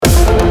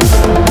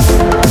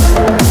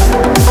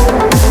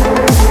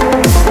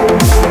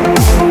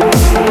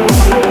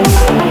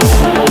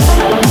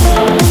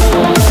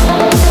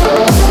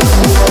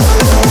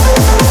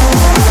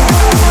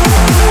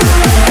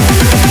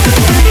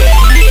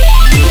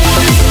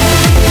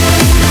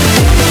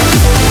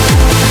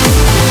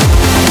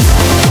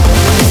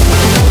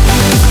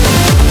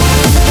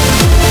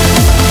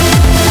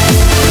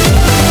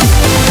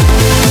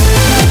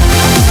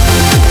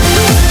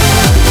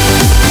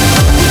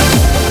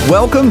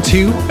welcome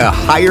to A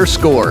Higher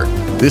Score.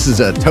 This is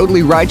a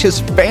totally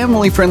righteous,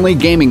 family-friendly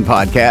gaming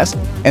podcast,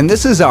 and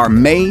this is our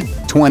May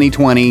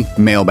 2020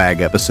 Mailbag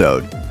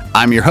episode.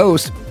 I'm your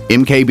host,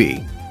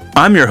 MKB.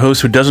 I'm your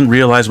host who doesn't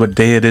realize what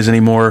day it is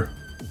anymore,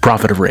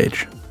 Prophet of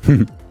Rage.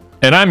 And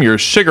I'm your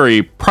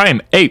sugary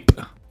prime ape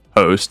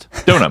host,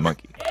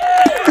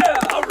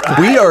 DonutMonkeyy.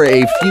 We are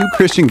a few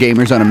Christian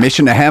gamers on a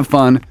mission to have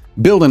fun,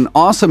 build an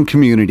awesome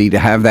community to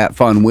have that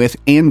fun with,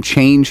 and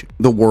change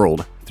the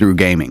world through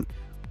gaming.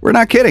 We're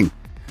not kidding.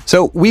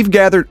 So we've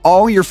gathered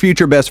all your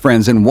future best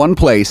friends in one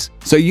place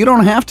so you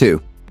don't have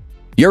to.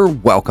 You're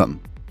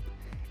welcome.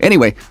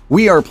 Anyway,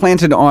 we are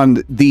planted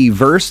on the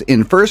verse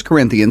in 1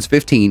 Corinthians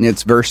 15.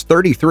 It's verse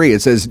 33.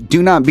 It says,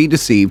 "Do not be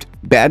deceived.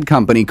 Bad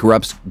company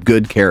corrupts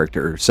good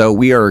character." So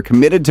we are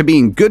committed to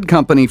being good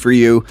company for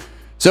you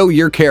so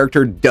your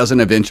character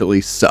doesn't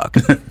eventually suck.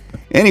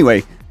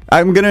 Anyway,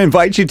 I'm going to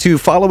invite you to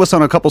follow us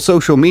on a couple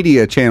social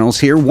media channels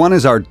here. One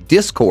is our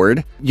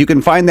Discord. You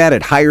can find that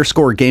at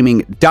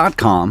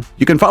higherscoregaming.com.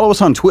 You can follow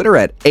us on Twitter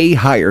at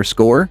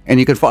 @ahigherscore, and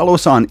you can follow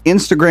us on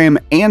Instagram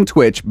and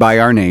Twitch by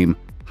our name,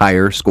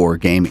 Higher Score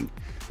Gaming.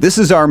 This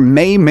is our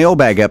May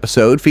Mailbag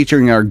episode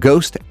featuring our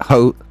ghost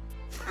host.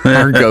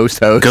 Ghost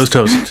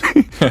host.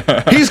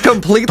 He's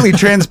completely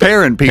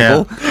transparent,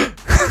 people.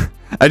 Yeah.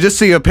 I just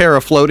see a pair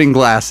of floating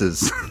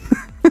glasses.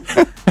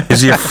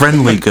 Is he a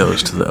friendly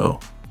ghost,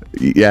 though?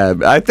 Yeah,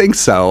 I think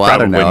so. Probably I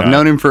don't know. not. I've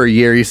known him for a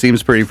year. He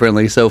seems pretty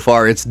friendly so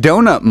far. It's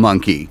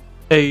DonutMonkeyy.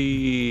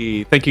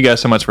 Hey, thank you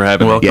guys so much for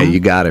having me. Yeah, you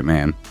got it,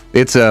 man.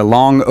 It's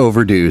long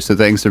overdue, so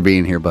thanks for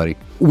being here, buddy.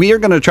 We are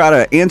going to try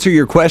to answer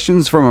your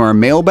questions from our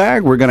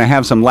mailbag. We're going to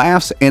have some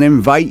laughs and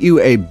invite you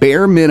a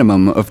bare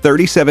minimum of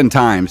 37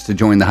 times to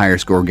join the Higher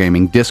Score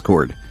Gaming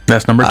Discord.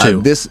 That's number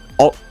two.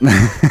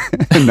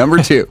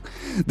 Number two.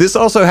 This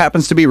also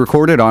happens to be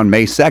recorded on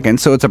May 2nd,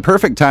 so it's a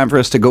perfect time for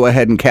us to go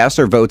ahead and cast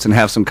our votes and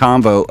have some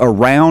convo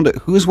around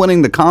who's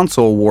winning the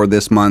console war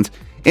this month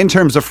in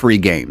terms of free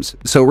games.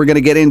 So we're going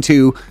to get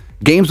into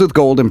games with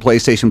gold and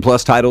PlayStation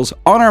Plus titles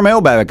on our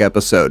mailbag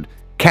episode.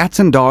 Cats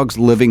and dogs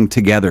living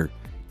together.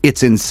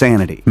 It's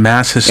insanity.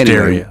 Mass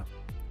hysteria.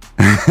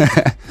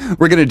 Anyway,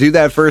 we're going to do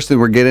that first,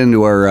 and we'll get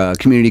into our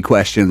community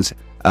questions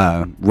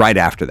right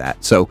after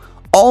that. So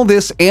all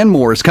this and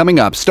more is coming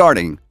up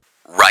starting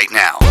right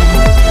now.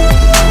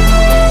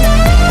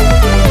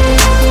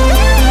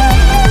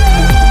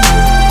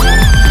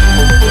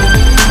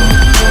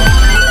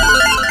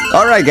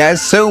 All right,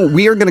 guys, so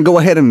we are going to go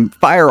ahead and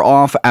fire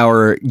off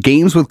our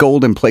Games with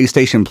Gold and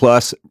PlayStation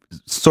Plus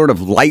sort of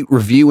light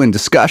review and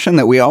discussion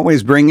that we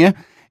always bring you.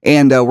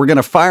 And we're going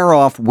to fire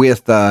off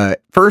with,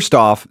 first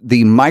off,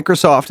 the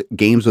Microsoft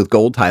Games with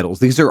Gold titles.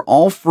 These are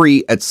all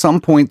free at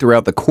some point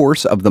throughout the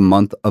course of the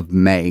month of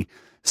May.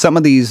 Some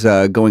of these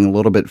going a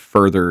little bit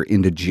further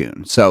into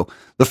June. So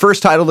the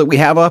first title that we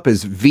have up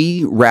is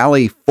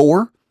V-Rally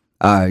 4.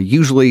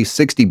 Usually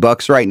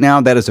 $60 right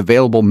now. That is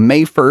available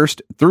May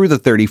 1st through the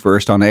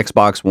 31st on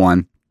Xbox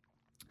One.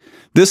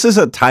 This is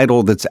a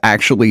title that's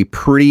actually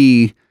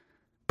pretty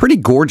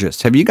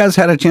gorgeous. Have you guys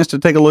had a chance to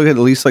take a look at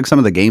least like some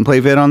of the gameplay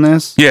vid on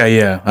this?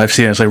 Yeah. I've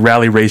seen it. It's like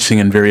rally racing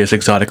in various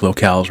exotic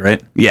locales,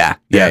 right? Yeah.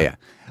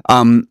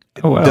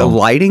 The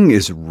lighting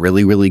is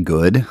really, really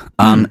good.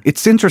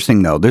 It's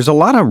interesting, though. There's a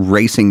lot of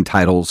racing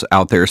titles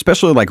out there,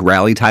 especially like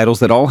rally titles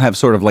that all have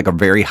sort of like a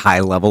very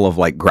high level of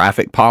like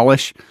graphic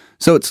polish.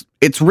 So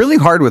it's really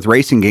hard with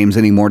racing games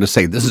anymore to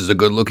say this is a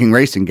good looking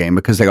racing game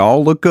because they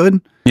all look good.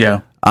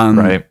 Yeah.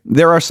 Right.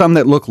 There are some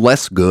that look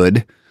less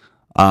good.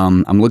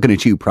 I'm looking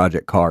at you,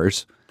 Project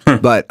Cars.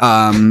 But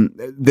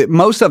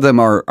most of them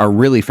are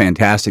really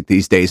fantastic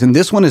these days. And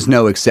this one is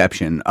no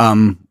exception.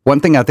 One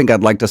thing I think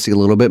I'd like to see a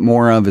little bit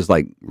more of is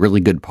like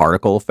really good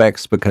particle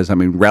effects because, I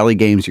mean, rally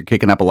games, you're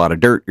kicking up a lot of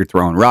dirt, you're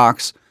throwing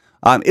rocks.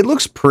 It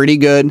looks pretty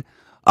good.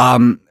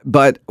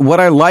 But what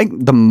I like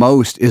the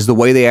most is the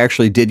way they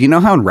actually did. You know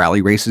how in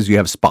rally races you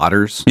have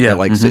spotters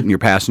that sit in your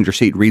passenger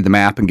seat, read the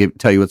map, and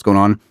tell you what's going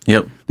on?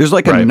 Yep. There's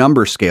like a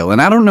number scale.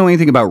 And I don't know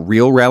anything about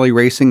real rally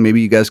racing.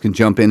 Maybe you guys can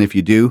jump in if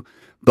you do.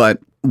 But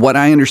what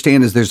I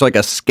understand is there's like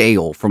a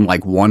scale from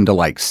like 1 to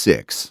like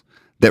 6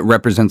 that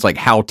represents like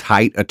how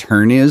tight a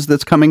turn is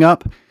that's coming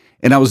up.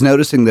 And I was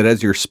noticing that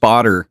as your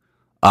spotter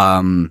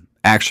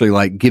actually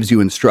like gives you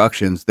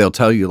instructions, they'll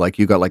tell you like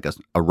you got like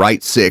a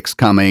right 6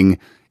 coming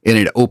and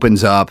it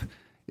opens up.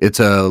 It's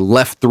a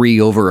left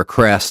 3 over a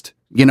crest.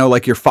 You know,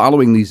 like you're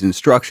following these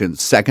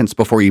instructions seconds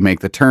before you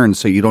make the turn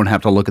so you don't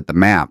have to look at the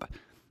map.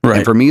 Right.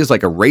 And for me, as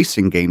like a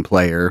racing game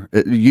player,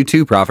 you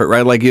too, Prophet,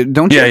 right? Like,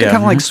 don't you have to kind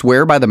of like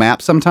swear by the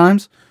map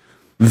sometimes?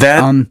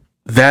 That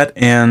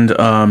and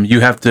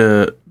you have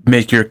to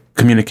make your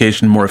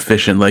communication more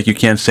efficient. Like, you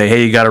can't say,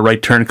 "Hey, you got a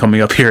right turn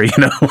coming up here," you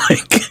know,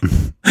 like,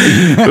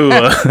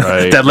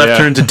 that left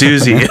turn's a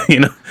doozy, you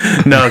know?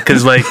 No,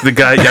 because like the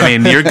guy, I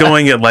mean, you're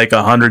going at like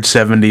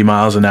 170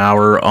 miles an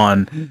hour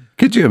on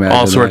Could you imagine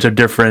all sorts of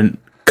different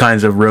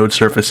kinds of road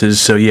surfaces.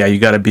 So yeah, you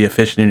got to be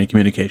efficient in your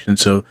communication.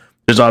 So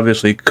there's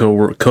obviously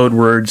code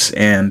words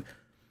and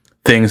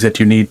things that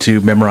you need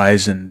to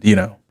memorize, and you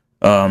know,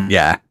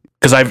 yeah.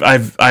 Because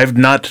I've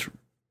not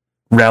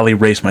rally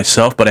race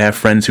myself, but I have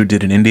friends who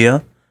did in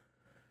India.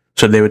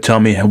 So they would tell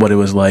me what it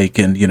was like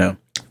and,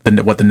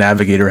 what the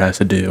navigator has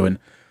to do. And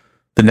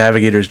the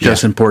navigator is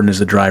just important as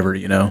the driver,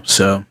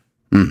 So,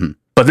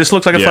 But this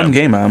looks like a fun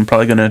game. I'm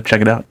probably going to check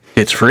it out.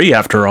 It's free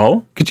after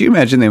all. Could you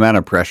imagine the amount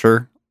of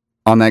pressure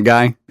on that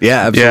guy?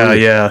 Yeah,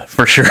 absolutely. Yeah,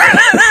 for sure.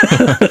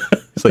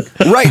 It's like,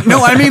 right,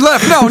 no, I mean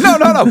left. No.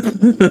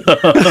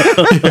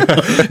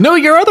 No,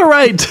 your other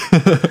right.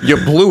 You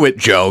blew it,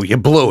 Joe. You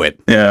blew it.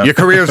 Yeah. Your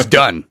career's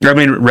done. I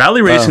mean,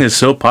 rally racing is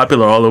so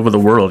popular all over the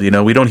world.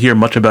 We don't hear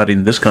much about it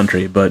in this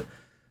country, but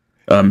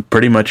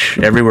pretty much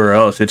everywhere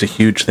else, it's a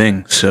huge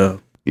thing.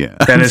 So yeah,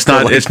 and it's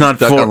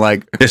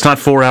not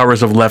 4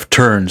 hours of left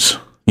turns.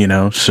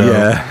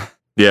 So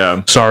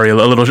Yeah. Sorry, a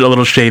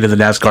little shade of the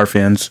NASCAR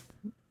fans.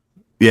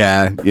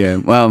 Yeah.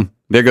 Well,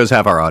 there goes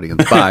half our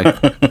audience. Bye.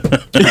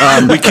 We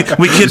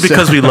kid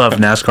because we love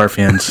NASCAR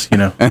fans.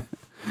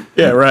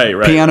 Yeah, right.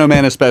 Piano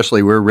Man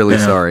especially. We're really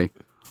sorry.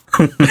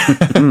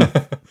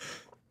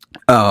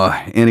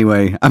 Oh,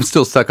 anyway, I'm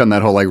still stuck on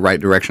that whole right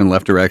direction,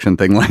 left direction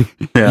thing.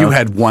 You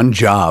had one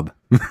job.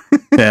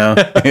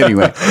 Yeah.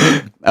 Anyway,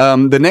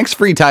 the next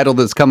free title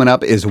that's coming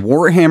up is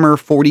Warhammer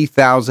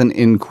 40,000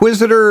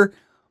 Inquisitor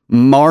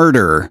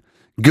Martyr.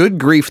 Good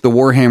grief, the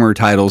Warhammer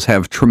titles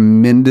have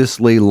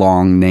tremendously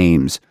long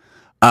names.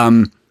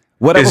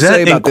 What I will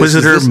say about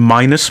Inquisitor this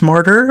minus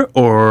Martyr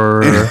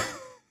or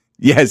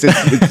yes,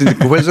 it's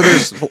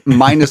Inquisitor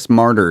minus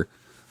Martyr.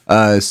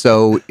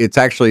 So it's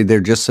actually they're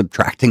just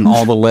subtracting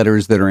all the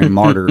letters that are in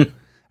Martyr.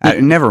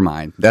 Never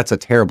mind, that's a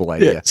terrible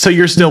idea. Yeah, so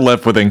you're still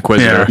left with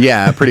Inquisitor.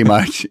 Yeah, pretty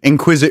much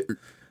Inquisitor.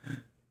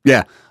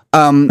 Yeah.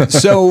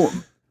 So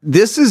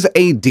this is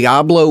a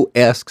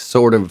Diablo-esque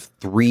sort of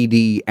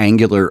 3D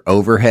angular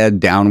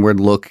overhead downward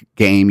look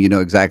game. You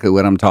know exactly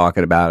what I'm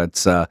talking about.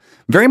 It's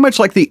very much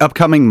like the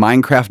upcoming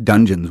Minecraft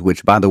Dungeons,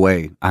 which, by the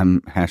way,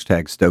 I'm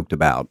 #stoked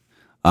about.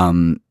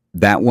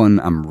 That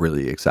one I'm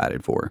really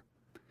excited for.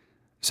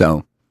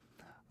 So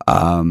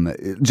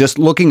just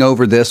looking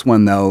over this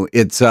one, though,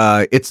 it's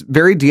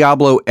very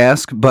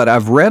Diablo-esque, but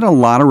I've read a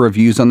lot of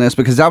reviews on this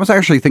because I was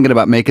actually thinking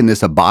about making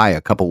this a buy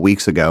a couple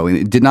weeks ago, and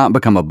it did not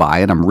become a buy,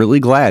 and I'm really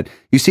glad.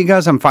 You see,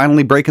 guys, I'm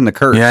finally breaking the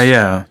curse.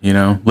 Yeah.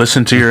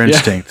 Listen to your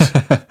instincts,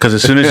 because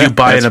as soon as you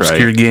buy an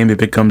obscure game, it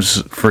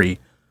becomes free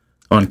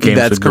on Games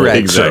That's with Gold. correct.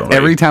 Exactly.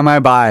 Every time I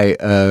buy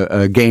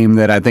a game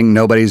that I think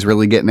nobody's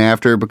really getting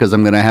after because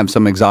I'm going to have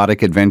some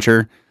exotic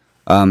adventure,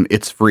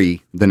 it's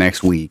free the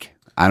next week.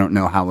 I don't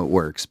know how it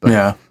works, but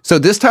yeah. So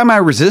this time I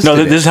resisted. No,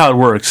 this is how it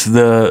works.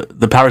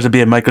 The powers that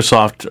be at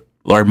Microsoft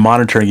are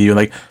monitoring you.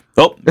 Like,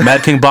 oh,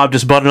 Mad King Bob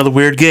just bought another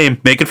weird game.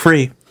 Make it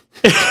free.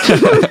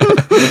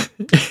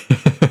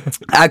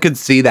 I could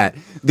see that.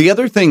 The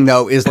other thing,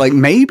 though, is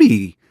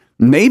maybe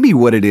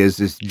what it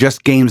is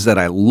just games that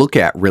I look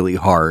at really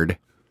hard.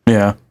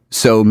 Yeah.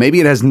 So maybe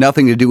it has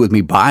nothing to do with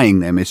me buying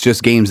them. It's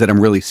just games that I'm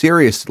really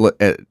serious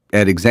at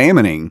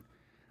examining.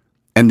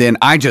 And then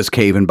I just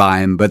cave and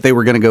buy them, but they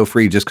were going to go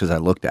free just because I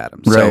looked at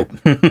them. Right.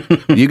 So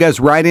you guys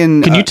write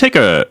in. Can you take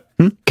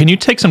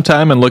some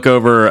time and look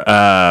over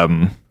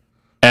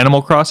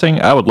Animal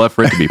Crossing? I would love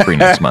for it to be free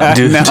next month.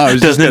 Dude,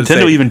 does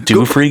Nintendo even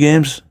do free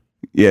games?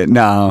 Yeah,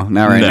 no,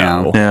 not right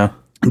now. Yeah.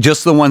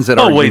 Just the ones that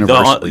are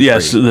universally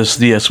yes, free.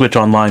 the Switch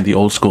Online, the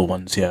old school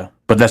ones, yeah.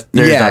 But that's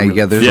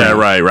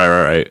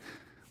Right.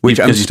 Which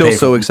I'm Because you still pay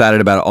so for it.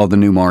 excited about all the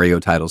new Mario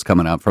titles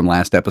coming up. From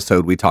last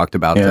episode, we talked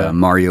about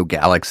Mario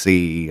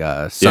Galaxy,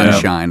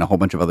 Sunshine, a whole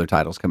bunch of other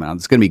titles coming out.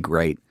 It's going to be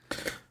great.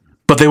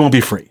 But they won't be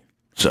free.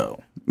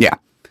 So Yeah.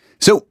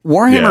 So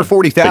Warhammer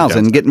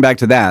 40,000, getting back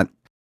to that.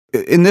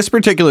 In this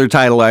particular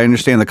title, I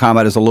understand the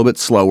combat is a little bit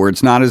slower.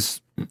 It's not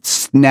as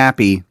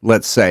snappy,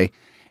 let's say.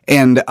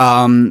 And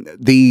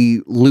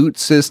the loot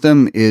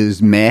system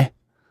is meh.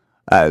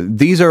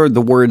 These are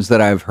the words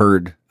that I've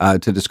heard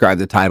to describe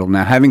the title.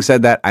 Now, having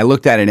said that, I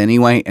looked at it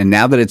anyway, and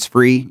now that it's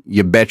free,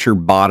 you bet your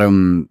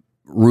bottom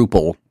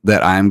ruple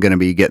that I'm going to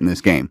be getting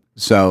this game.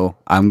 So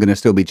I'm going to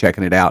still be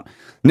checking it out.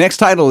 Next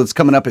title that's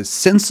coming up is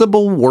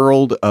Sensible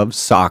World of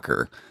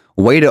Soccer.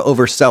 Way to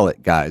oversell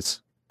it,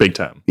 guys. Big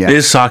time. Yeah.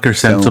 is soccer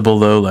sensible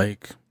though?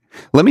 Like,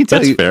 Let me tell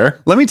That's you. fair.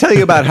 Let me tell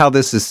you about how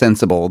this is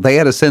sensible. They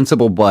had a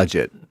sensible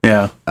budget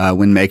yeah.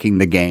 when making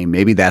the game.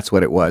 Maybe that's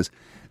what it was.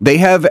 They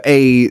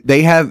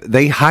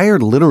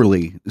hired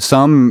literally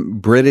some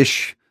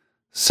British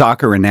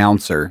soccer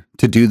announcer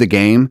to do the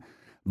game,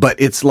 but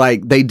it's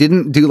like they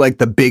didn't do like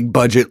the big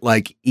budget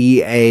like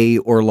EA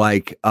or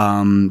like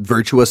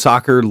Virtua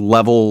Soccer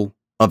level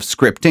of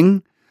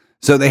scripting.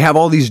 So they have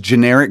all these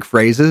generic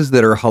phrases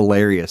that are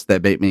hilarious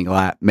that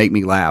make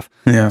me laugh.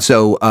 Yeah.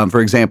 So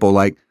for example,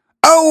 like,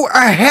 oh,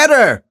 a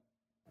header.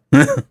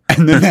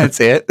 And then that's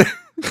it.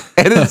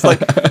 And it's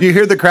like you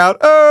hear the crowd,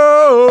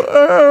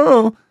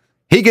 oh.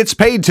 He gets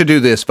paid to do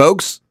this,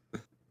 folks.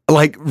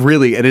 Like,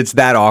 really, and it's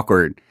that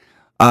awkward.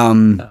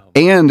 And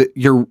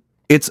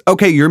it's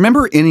okay. You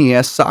remember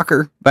NES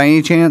Soccer by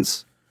any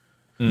chance?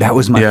 That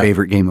was my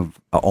favorite game of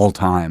all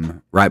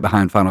time, right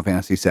behind Final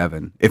Fantasy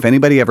VII. If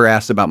anybody ever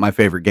asks about my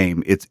favorite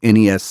game, it's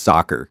NES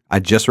Soccer. I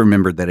just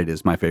remembered that it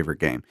is my favorite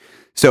game.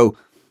 So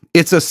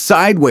It's a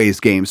sideways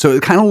game, so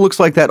it kind of looks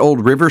like that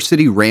old River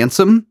City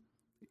Ransom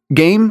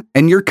game,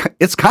 and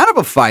it's kind of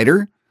a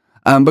fighter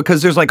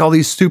because there's like all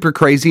these super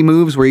crazy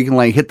moves where you can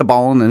like hit the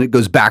ball and then it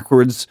goes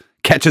backwards,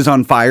 catches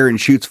on fire, and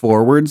shoots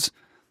forwards.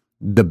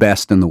 The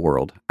best in the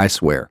world, I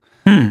swear.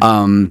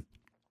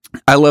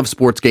 I love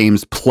sports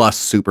games plus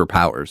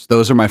superpowers.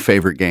 Those are my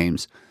favorite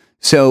games.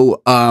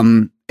 So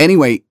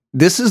anyway,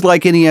 this is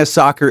like NES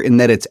Soccer in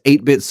that it's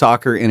 8-bit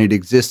soccer and it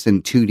exists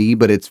in 2D,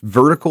 but it's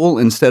vertical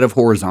instead of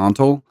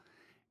horizontal.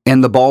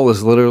 And the ball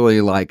is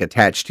literally like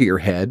attached to your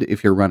head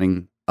if you're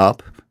running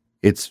up.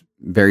 It's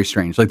very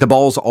strange. Like the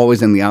ball's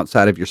always in the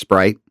outside of your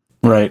sprite.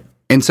 Right.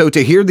 And so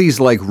to hear these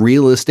like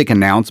realistic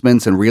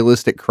announcements and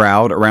realistic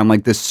crowd around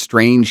like this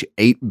strange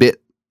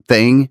 8-bit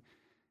thing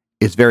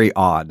is very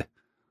odd.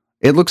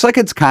 It looks like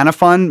it's kind of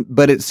fun,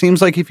 but it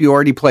seems like if you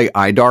already play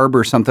iDarb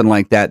or something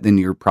like that, then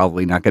you're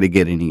probably not going to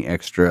get any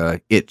extra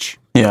itch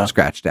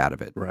scratched out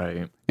of it.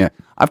 Right. Yeah.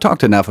 I've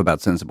talked enough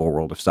about Sensible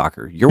World of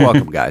Soccer. You're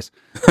welcome, guys.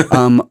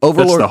 Overlord,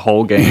 That's the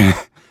whole game.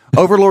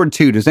 Overlord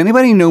 2. Does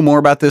anybody know more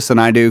about this than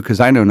I do? Because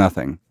I know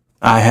nothing.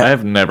 I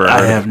have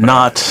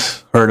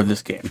not heard of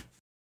this game.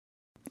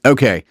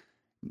 Okay.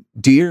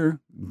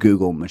 Dear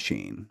Google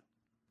machine,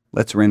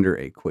 let's render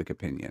a quick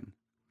opinion.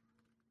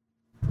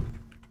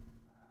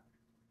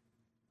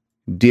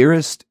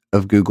 Dearest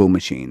of Google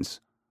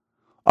machines.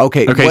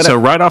 Okay, so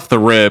right off the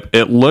rip,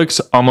 it looks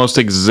almost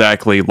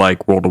exactly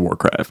like World of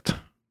Warcraft.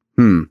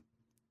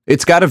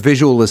 It's got a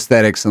visual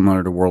aesthetic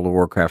similar to World of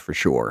Warcraft for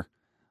sure.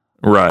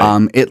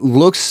 Right. It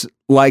looks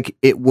like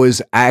it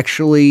was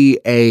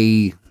actually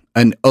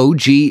an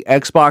OG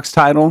Xbox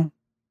title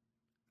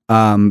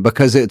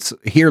because it's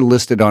here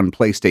listed on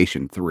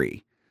PlayStation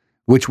 3,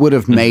 which would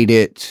have made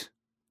it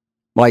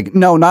like,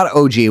 no, not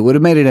OG. It would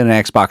have made it an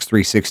Xbox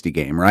 360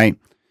 game, right?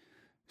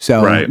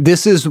 So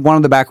This is one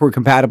of the backward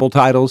compatible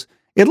titles.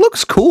 It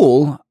looks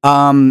cool.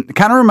 It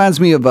kind of reminds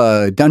me of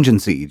Dungeon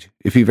Siege,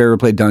 if you've ever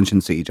played Dungeon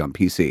Siege on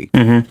PC.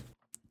 Mm-hmm.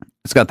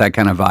 It's got that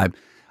kind of vibe.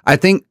 I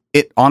think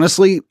it,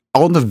 honestly,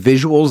 all the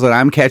visuals that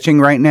I'm catching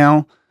right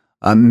now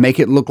make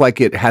it look like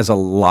it has a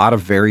lot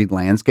of varied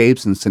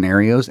landscapes and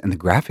scenarios, and the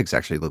graphics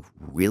actually look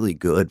really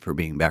good for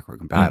being backward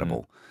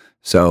compatible.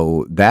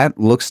 So that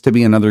looks to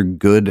be another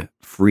good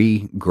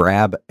free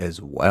grab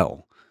as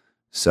well.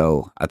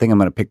 So I think I'm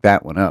going to pick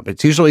that one up.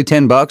 It's usually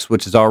 $10,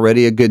 which is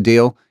already a good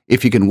deal.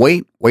 If you can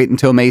wait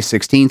until May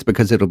 16th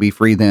because it'll be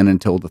free then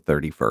until the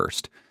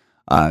 31st.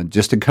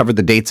 Just to cover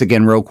the dates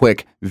again real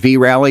quick.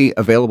 V-Rally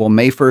available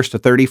May 1st to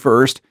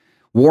 31st.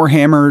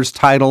 Warhammer's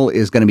title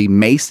is going to be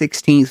May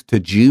 16th to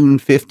June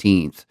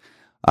 15th,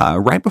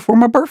 right before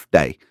my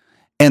birthday.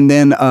 And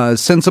then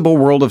Sensible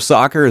World of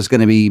Soccer is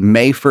going to be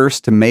May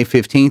 1st to May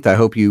 15th. I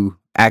hope you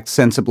act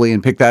sensibly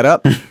and pick that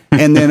up.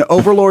 And then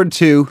Overlord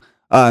 2,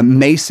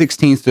 May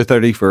 16th to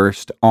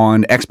 31st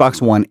on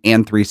Xbox One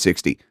and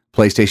 360.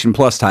 PlayStation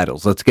Plus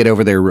titles. Let's get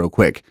over there real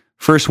quick.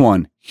 First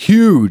one,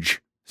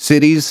 huge.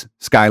 Cities,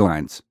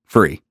 Skylines,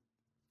 free.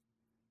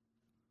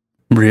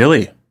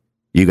 Really?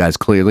 You guys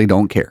clearly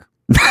don't care.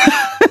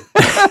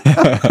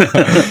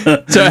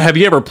 So have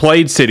you ever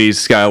played Cities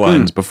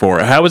Skylines before?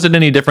 How is it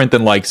any different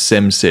than like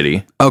Sim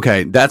City?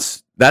 Okay,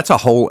 that's a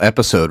whole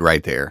episode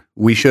right there.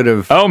 We should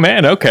have. Oh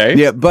man, okay.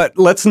 Yeah, but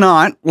let's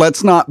not.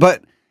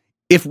 But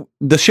if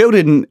the show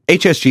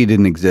HSG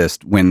didn't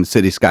exist when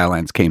City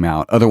Skylines came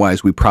out,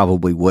 otherwise we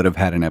probably would have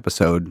had an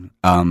episode.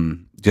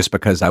 Just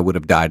because I would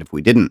have died if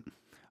we didn't.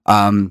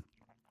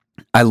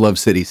 I love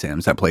City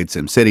Sims. I played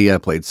SimCity. I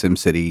played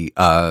SimCity.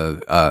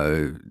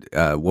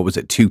 What was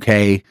it?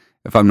 2K,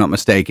 if I'm not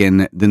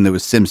mistaken. Then there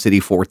was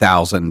SimCity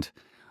 4000.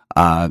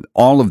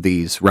 All of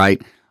these, right?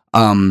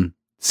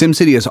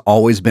 SimCity has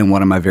always been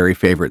one of my very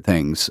favorite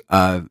things.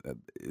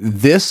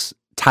 This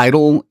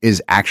title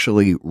is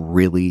actually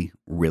really,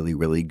 really,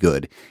 really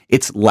good.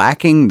 It's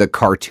lacking the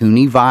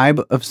cartoony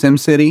vibe of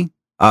SimCity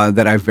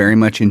that I very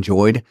much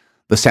enjoyed.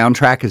 The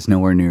soundtrack is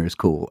nowhere near as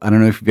cool. I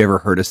don't know if you've ever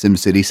heard a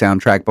SimCity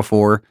soundtrack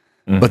before,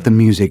 but the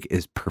music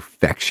is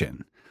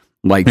perfection.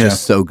 Like,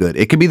 just so good.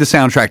 It could be the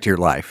soundtrack to your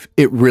life.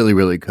 It really,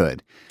 really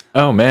could.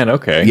 Oh, man,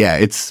 okay. Yeah,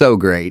 it's so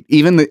great.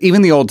 Even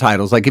the old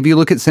titles. Like, if you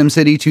look at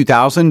SimCity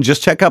 2000,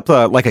 just check up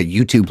like a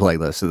YouTube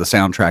playlist of the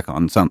soundtrack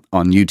on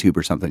YouTube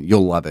or something.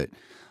 You'll love it.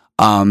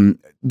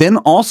 Then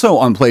also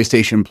on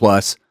PlayStation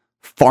Plus,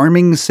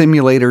 Farming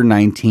Simulator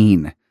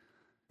 19.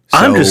 So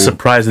I'm just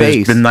surprised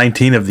there's been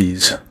 19 of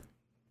these.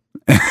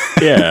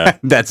 Yeah.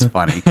 That's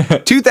funny.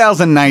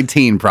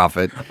 2019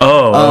 Prophet.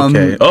 Oh,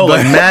 okay.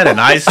 Like Madden,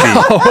 I see.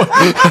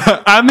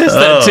 I missed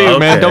that too,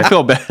 man. Don't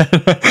feel bad.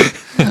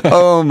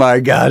 Oh my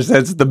gosh,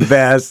 that's the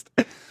best.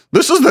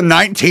 This is the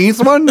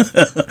 19th one?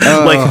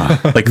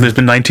 Like there's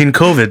been 19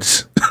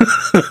 COVIDs.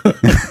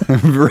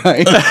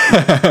 Right.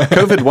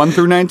 COVID 1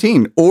 through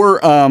 19. Or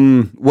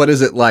what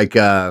is it like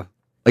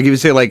if you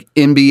say like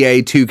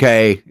NBA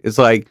 2K, it's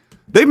like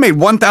they've made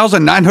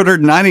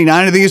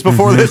 1,999 of these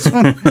before this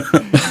one.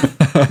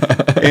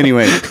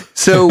 Anyway,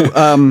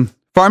 so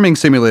Farming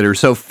Simulator.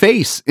 So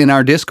Face in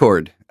our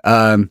Discord.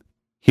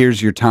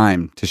 Here's your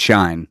time to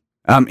shine.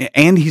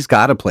 And he's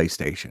got a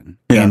PlayStation,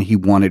 and he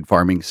wanted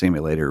Farming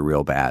Simulator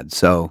real bad.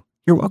 So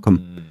you're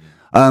welcome.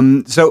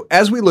 So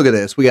as we look at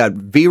this, we got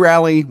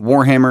V-Rally,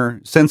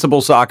 Warhammer,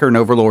 Sensible Soccer, and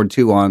Overlord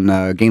 2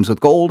 on Games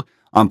with Gold.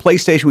 On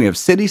PlayStation, we have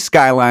City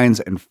Skylines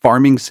and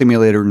Farming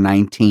Simulator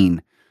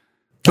 19.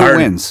 Who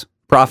wins?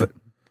 Profit.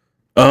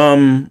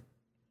 I'm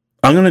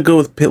gonna go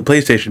with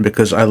PlayStation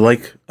because I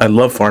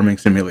love Farming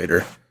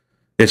Simulator.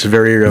 It's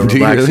very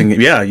relaxing.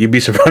 Really? Yeah, you'd be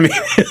surprised.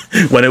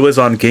 When it was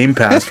on Game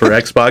Pass for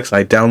Xbox,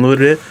 I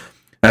downloaded it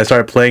and I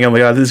started playing. I'm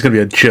like, oh, this is gonna be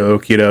a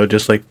joke,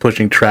 just like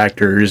pushing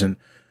tractors and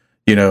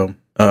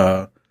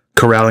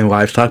corralling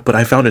livestock. But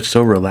I found it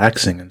so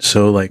relaxing and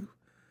so like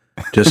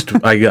just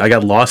I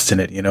got lost in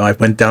it. I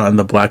went down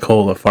the black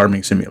hole of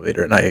Farming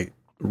Simulator and I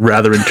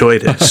rather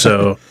enjoyed it.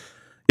 So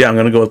yeah, I'm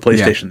gonna go with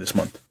PlayStation this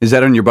month. Is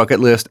that on your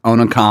bucket list? Own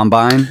a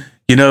combine?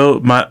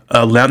 My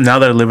now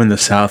that I live in the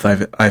South,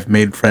 I've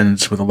made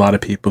friends with a lot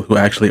of people who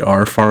actually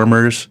are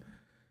farmers,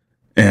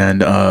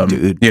 and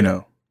run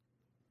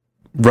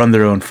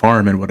their own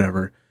farm and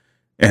whatever.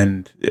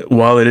 And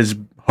while it is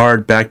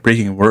hard,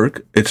 backbreaking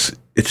work, it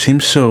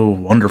seems so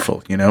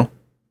wonderful,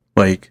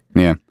 like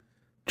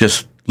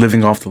just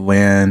living off the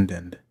land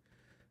and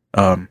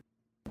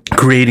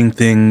creating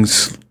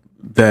things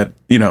that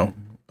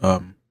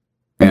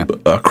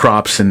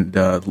crops and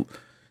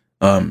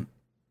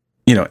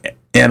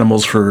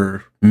animals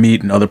for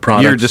meat and other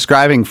products. You're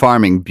describing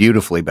farming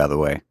beautifully, by the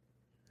way.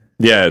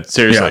 Yeah,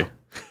 seriously.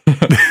 Yeah.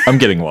 I'm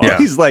getting lost. Yeah.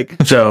 He's like,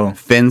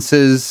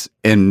 fences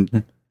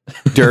and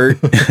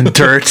dirt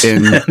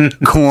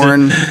and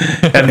corn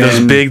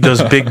and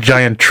those big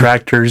giant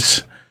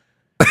tractors.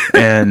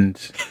 And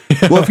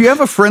well, if you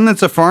have a friend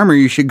that's a farmer,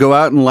 you should go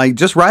out and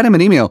just write him an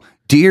email.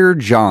 Dear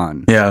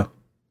John. Yeah.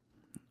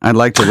 I'd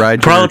like to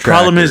ride your tractor.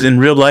 Problem is, in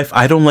real life,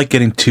 I don't like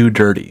getting too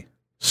dirty.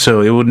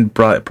 So it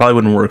probably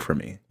wouldn't work for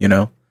me,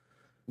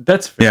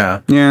 That's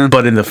fair. Yeah.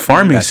 But in the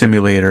farming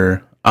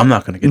simulator, I'm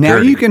not going to get dirty.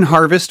 Now you can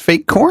harvest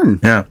fake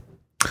corn. Yeah.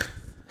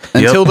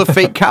 Until the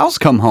fake cows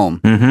come home.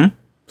 Mm-hmm.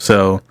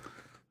 So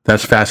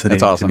that's fascinating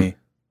That's awesome. to me.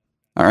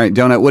 All right,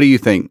 Donut, what do you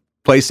think?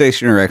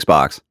 PlayStation or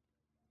Xbox?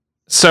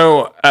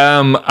 So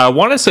I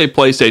want to say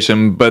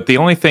PlayStation, but the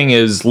only thing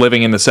is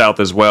living in the South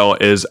as well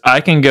is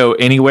I can go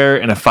anywhere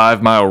in a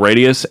 5-mile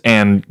radius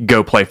and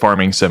go play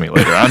Farming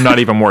Simulator. I'm not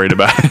even worried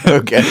about it.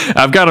 Okay.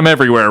 I've got them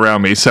everywhere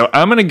around me. So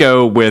I'm going to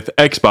go with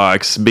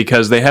Xbox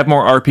because they have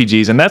more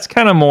RPGs, and that's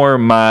kind of more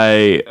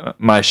my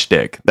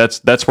shtick.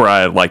 That's where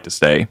I like to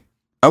stay.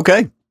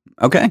 Okay.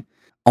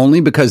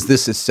 Only because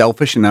this is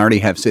selfish and I already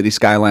have City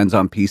Skylines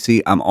on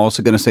PC, I'm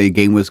also going to say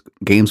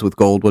Games with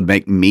Gold would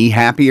make me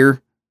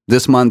happier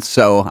this month,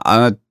 so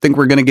I think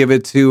we're going to give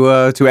it to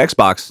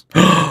Xbox.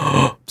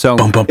 So,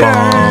 bum, bum,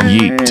 bum.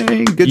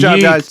 Yeet. Good job,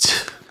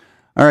 guys.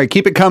 All right,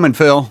 keep it coming,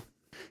 Phil.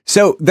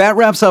 So that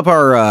wraps up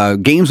our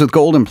Games with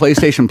Gold and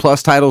PlayStation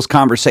Plus titles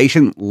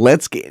conversation.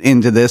 Let's get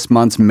into this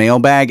month's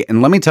mailbag,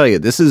 and let me tell you,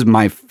 this is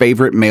my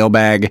favorite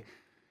mailbag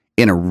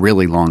in a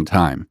really long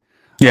time.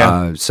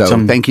 Yeah.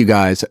 Thank you,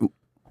 guys.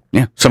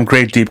 Yeah, some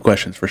great deep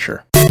questions for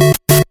sure.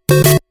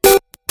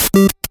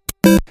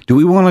 Do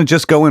we want to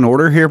just go in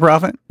order here,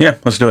 Prophet? Yeah,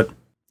 let's do it.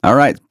 All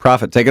right,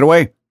 Prophet, take it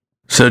away.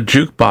 So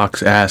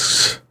Jukebox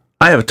asks,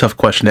 I have a tough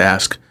question to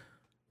ask.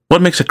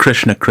 What makes a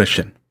Christian a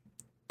Christian?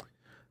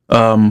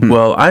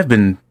 Well, I've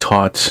been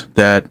taught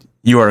that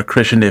you are a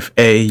Christian if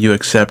A, you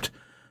accept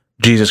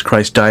Jesus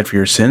Christ died for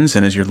your sins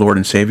and is your Lord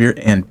and Savior,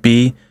 and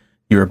B,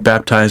 you are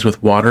baptized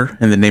with water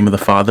in the name of the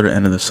Father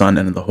and of the Son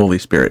and of the Holy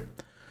Spirit.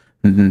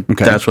 And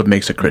that's what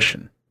makes a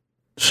Christian.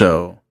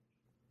 So,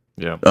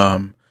 yeah.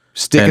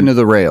 Sticking to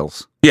the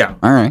rails. Yeah.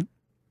 All right.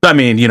 I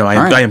mean,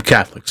 I am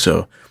Catholic,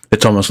 so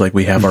it's almost like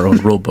we have our own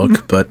rule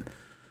book, but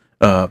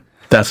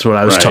that's what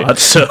I was taught.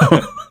 So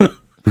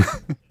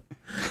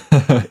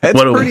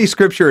it's pretty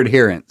scripture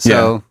adherent.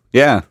 So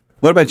yeah.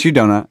 What about you,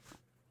 Donut?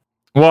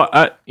 Well,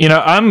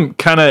 I'm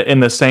kind of in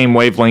the same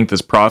wavelength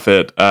as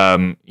Prophet.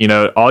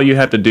 All you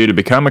have to do to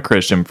become a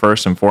Christian,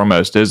 first and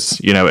foremost,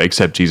 is,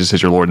 accept Jesus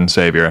as your Lord and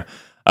Savior.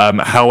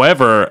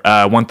 However,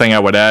 one thing I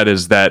would add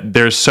is that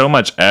there's so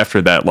much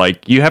after that.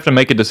 Like, you have to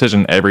make a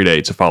decision every day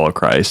to follow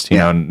Christ,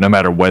 no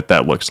matter what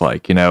that looks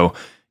like. You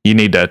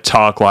need to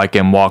talk like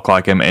him, walk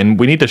like him, and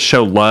we need to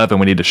show love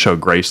and we need to show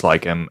grace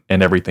like him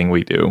in everything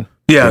we do.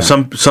 Yeah,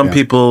 some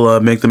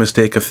people make the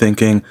mistake of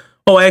thinking,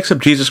 oh, I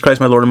accept Jesus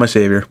Christ, my Lord and my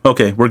Savior.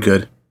 Okay, we're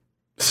good.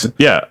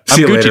 Yeah, I'm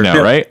Gucci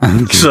now, right?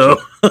 So,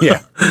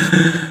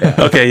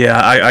 okay,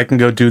 I can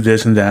go do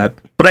this and that,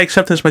 but I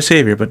accept him as my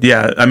Savior. But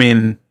yeah, I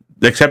mean,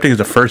 accepting is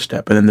the first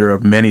step, and then there are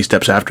many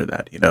steps after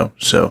that,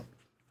 So,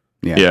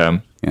 yeah.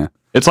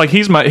 It's like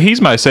he's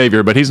my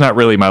Savior, but he's not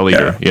really my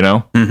leader,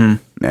 Mm-hmm.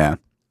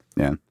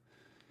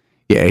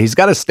 Yeah, he's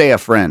got to stay a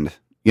friend,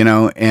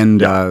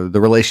 and the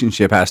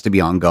relationship has to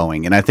be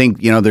ongoing. And I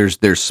think,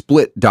 there's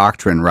split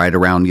doctrine right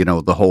around,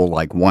 the whole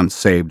like once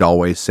saved,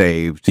 always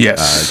saved.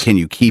 Yes. Can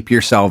you keep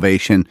your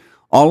salvation?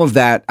 All of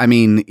that, I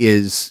mean,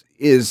 is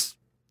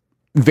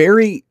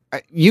very.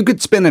 You could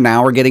spend an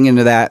hour getting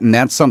into that, and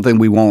that's something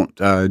we won't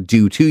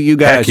do to you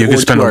guys. Heck, you could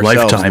spend a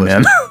lifetime,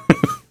 man.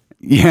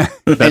 Yeah.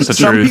 That's the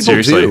some truth, people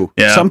seriously. do.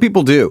 Yeah. Some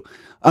people do.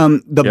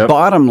 The Yep.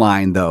 bottom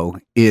line, though,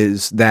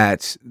 is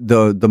that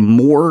the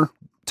more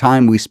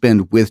time we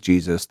spend with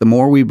Jesus, the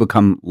more we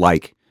become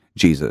like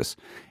Jesus.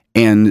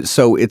 And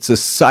so it's a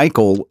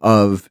cycle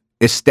of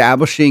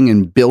establishing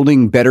and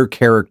building better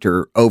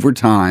character over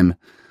time,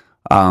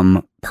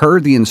 per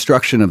the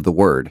instruction of the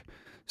word.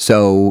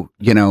 So,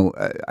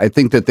 I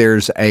think that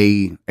there's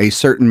a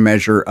certain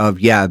measure of,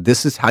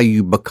 this is how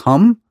you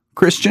become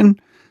Christian.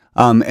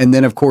 And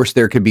then, of course,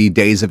 there could be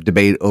days of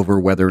debate over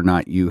whether or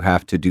not you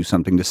have to do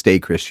something to stay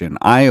Christian.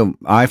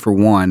 I, for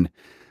one,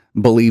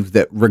 believe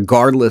that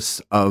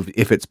regardless of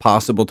if it's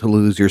possible to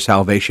lose your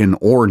salvation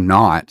or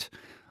not,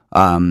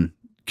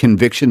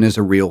 conviction is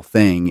a real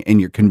thing, and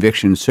your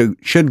conviction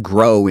should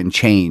grow and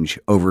change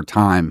over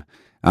time,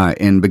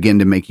 and begin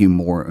to make you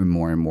more and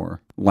more and more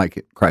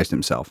like Christ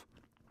himself.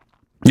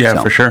 Yeah,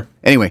 So, for sure.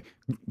 Anyway,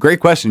 great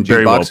question,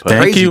 Very well Jukebox. put.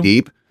 Thank Crazy you.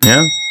 deep.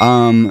 Yeah.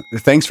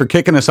 Thanks for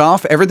kicking us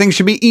off. Everything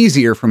should be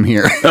easier from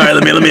here. All right,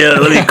 let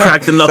me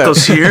crack the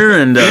knuckles here.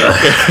 And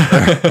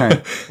All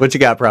right. What you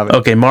got, Prophet?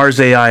 okay, Mars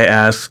AI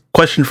asks,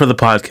 question for the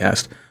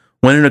podcast.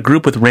 When in a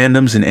group with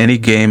randoms in any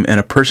game and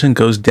a person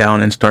goes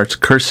down and starts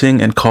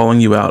cursing and calling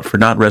you out for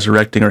not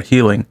resurrecting or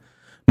healing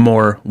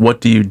more,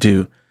 what do you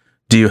do?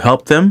 Do you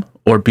help them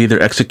or be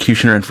their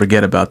executioner and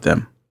forget about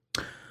them?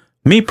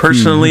 Me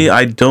personally,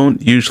 I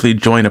don't usually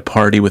join a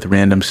party with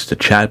randoms to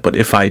chat, but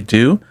if I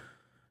do,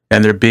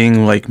 and they're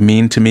being like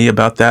mean to me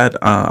about that,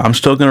 I'm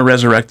still going to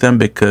resurrect them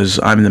because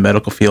I'm in the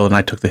medical field and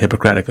I took the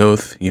Hippocratic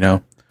Oath,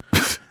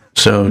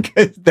 So,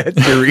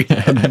 That's your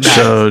reason.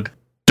 so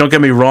don't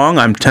get me wrong.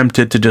 I'm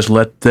tempted to just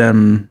let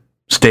them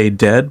stay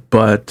dead,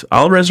 but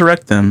I'll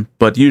resurrect them.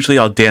 But usually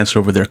I'll dance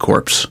over their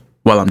corpse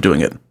while I'm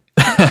doing it.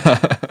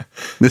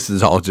 This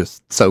is all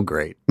just so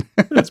great.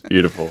 That's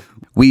beautiful.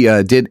 We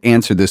did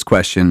answer this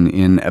question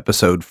in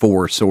episode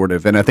 4, sort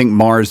of. And I think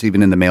Mars,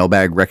 even in the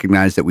mailbag,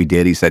 recognized that we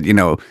did. He said,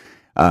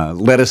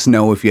 let us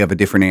know if you have a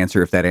different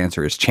answer, if that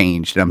answer has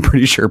changed. And I'm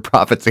pretty sure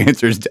Prophet's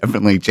answer has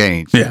definitely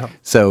changed. Yeah.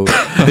 So,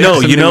 No,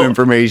 there's some new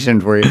information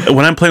for you.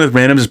 When I'm playing with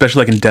randoms,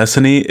 especially like in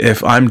Destiny,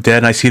 if I'm dead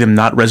and I see them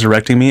not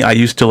resurrecting me, I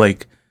used to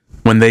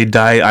when they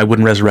die, I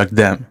wouldn't resurrect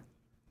them.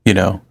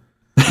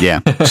 Yeah.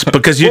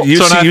 Because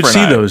you'd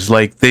see those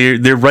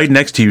they're right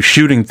next to you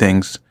shooting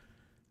things.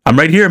 I'm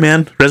right here,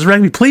 man.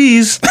 Resurrect me,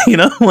 please.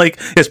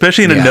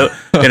 Especially in a no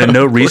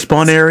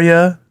respawn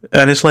area,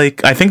 and it's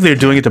I think they're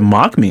doing it to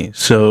mock me.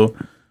 So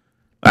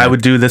I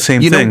would do the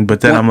same thing,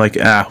 but then I'm like,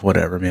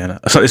 whatever, man.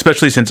 So,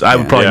 especially since I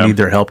would probably need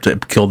their help to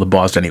kill the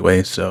boss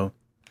anyway. So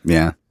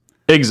Yeah.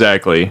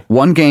 Exactly.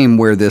 One game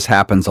where this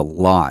happens a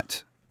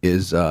lot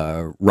is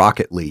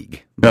Rocket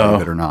League,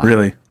 believe it or not.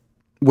 Really?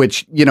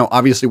 Which,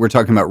 obviously we're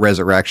talking about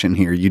resurrection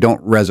here. You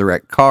don't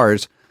resurrect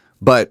cars,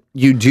 but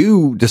you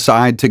do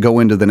decide to go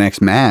into the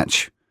next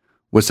match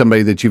with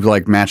somebody that you've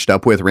matched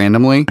up with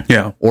randomly,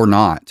 or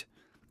not.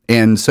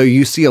 And so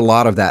you see a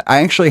lot of that.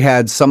 I actually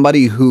had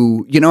somebody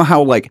who,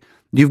 how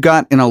you've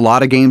got in a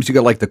lot of games, you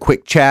got the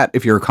quick chat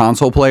if you're a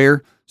console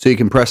player. So you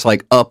can press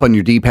up on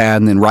your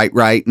D-pad and then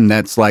right. And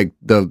that's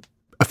the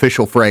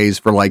official phrase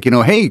for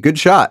hey, good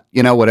shot,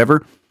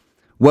 whatever.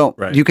 Well,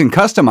 you can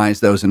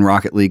customize those in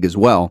Rocket League as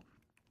well.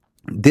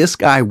 This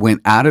guy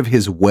went out of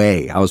his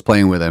way. I was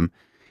playing with him.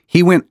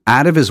 He went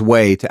out of his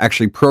way to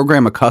actually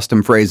program a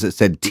custom phrase that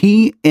said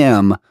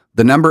TM,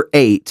 the number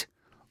 8,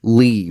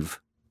 leave.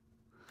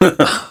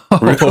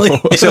 Really?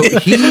 So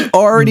he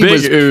already Big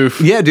was.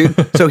 oof. Yeah, dude.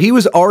 So he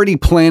was already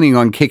planning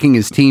on kicking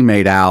his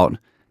teammate out.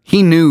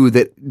 He knew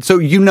that. So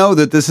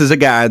that this is a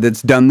guy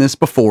that's done this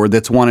before,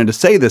 that's wanted to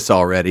say this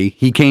already.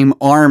 He came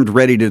armed,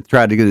 ready to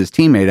try to get his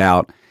teammate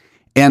out.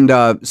 And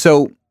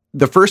so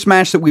the first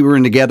match that we were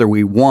in together,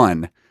 we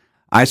won.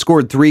 I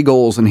scored 3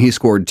 goals and he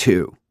scored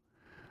 2.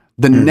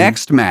 The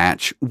next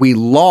match, we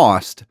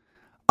lost.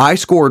 I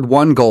scored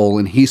 1 goal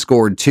and he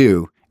scored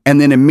 2.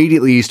 And then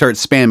immediately he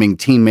starts spamming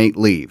teammate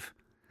leave.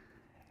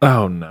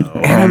 Oh, no.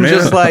 And I'm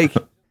just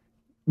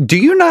do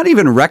you not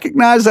even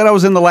recognize that I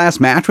was in the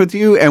last match with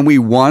you and we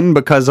won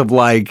because of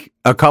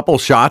a couple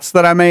shots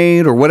that I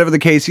made or whatever the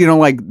case?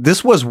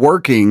 This was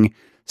working.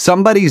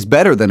 Somebody's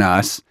better than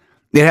us.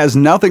 It has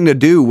nothing to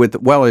do with,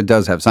 it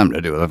does have something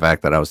to do with the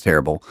fact that I was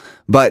terrible.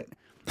 But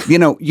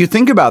you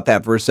think about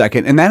that for a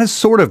second, and that is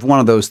sort of one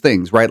of those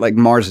things, right? Like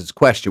Mars's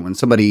question, when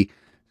somebody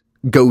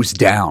goes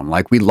down,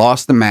 we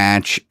lost the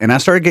match, and I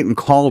started getting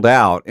called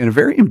out in a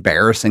very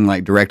embarrassing,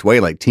 direct way,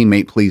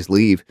 teammate, please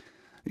leave.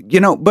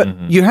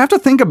 But you have to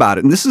think about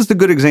it, and this is the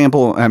good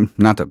example,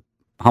 not to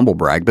humble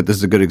brag, but this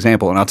is a good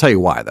example, and I'll tell you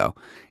why, though.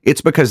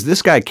 It's because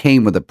this guy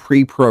came with a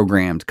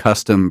pre-programmed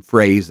custom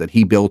phrase that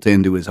he built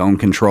into his own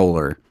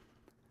controller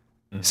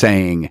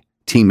saying,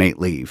 teammate,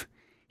 leave.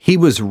 He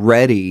was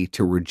ready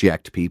to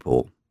reject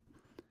people.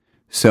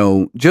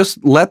 So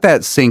just let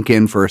that sink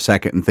in for a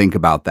second and think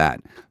about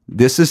that.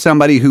 This is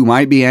somebody who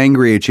might be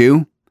angry at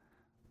you,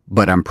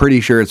 but I'm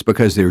pretty sure it's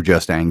because they're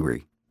just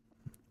angry.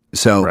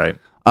 So, Right.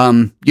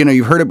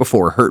 You've heard it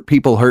before. Hurt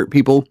people hurt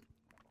people.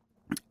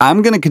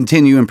 I'm going to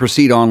continue and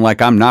proceed on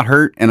like I'm not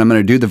hurt, and I'm going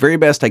to do the very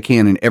best I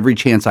can in every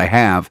chance I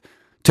have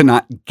to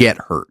not get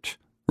hurt,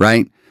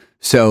 right?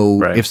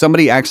 So if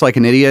somebody acts like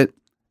an idiot,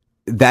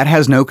 that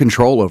has no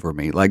control over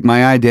me. Like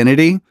my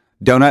identity,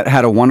 Donut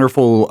had a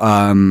wonderful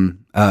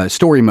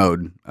story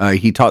mode.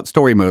 He taught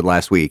story mode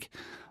last week.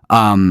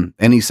 And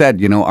he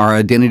said, our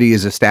identity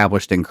is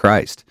established in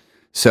Christ.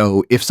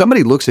 So if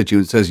somebody looks at you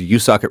and says, you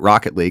suck at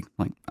Rocket League,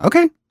 like,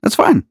 okay, that's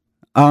fine.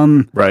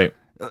 Right.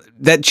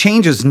 That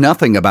changes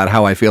nothing about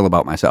how I feel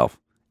about myself.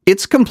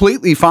 It's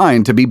completely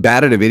fine to be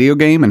bad at a video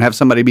game and have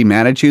somebody be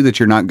mad at you that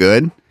you're not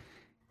good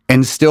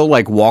and still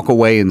like walk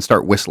away and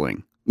start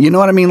whistling. You know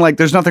what I mean? Like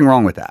there's nothing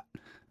wrong with that.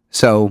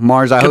 So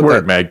Mars, I hope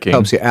that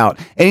helps you out.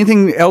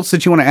 Anything else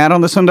that you want to add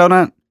on this one,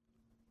 Donut?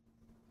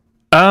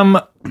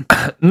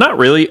 Not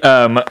really.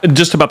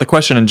 Just about the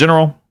question in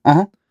general.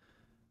 Uh-huh.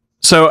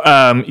 So,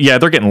 yeah,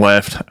 they're getting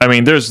left. I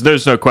mean,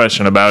 there's no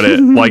question about it.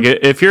 Like,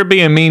 if you're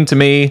being mean to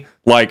me,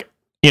 like,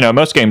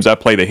 most games I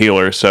play the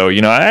healer, so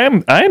I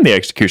am the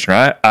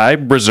executioner. I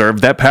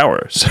reserve that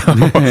power, so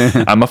I'm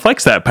gonna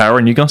flex that power,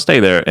 and you're gonna stay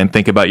there and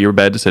think about your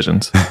bad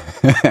decisions.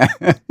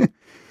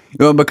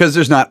 Well, because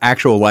there's not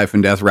actual life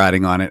and death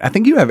riding on it, I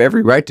think you have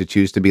every right to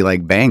choose to be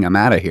like, bang, I'm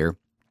out of here.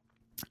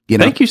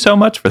 Thank you so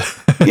much for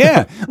that.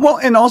 Yeah. Well,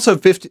 and also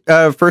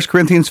 1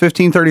 Corinthians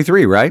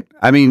 15:33, right?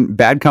 I mean,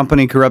 bad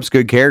company corrupts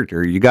good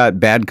character. You got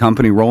bad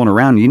company rolling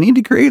around. You need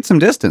to create some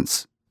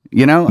distance.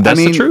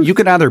 That's the truth. You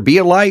can either be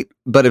a light,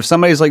 but if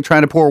somebody's like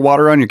trying to pour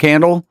water on your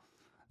candle,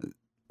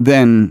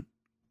 then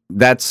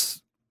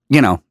that's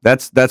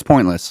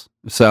pointless.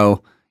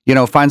 So,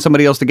 find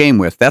somebody else to game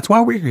with. That's why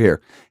we're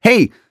here.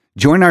 Hey,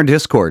 join our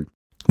Discord.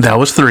 That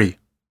was 3.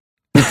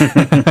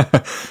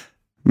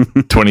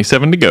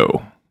 27 to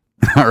go.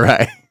 All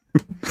right.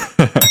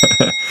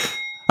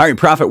 All right,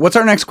 Prophet, what's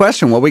our next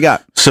question? What we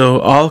got? So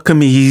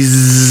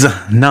Alchemy's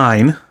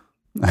 9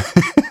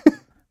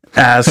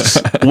 asks,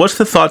 what's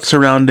the thought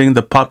surrounding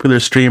the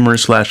popular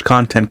streamers /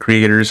 content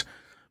creators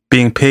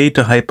being paid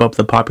to hype up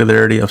the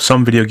popularity of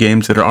some video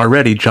games that are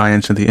already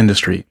giants in the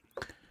industry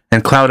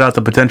and cloud out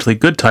the potentially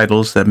good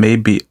titles that may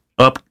be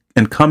up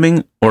and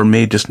coming or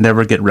may just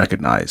never get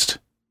recognized?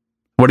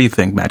 What do you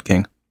think, Matt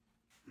King?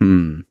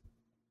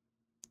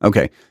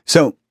 Okay,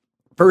 so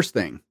first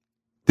thing,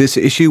 this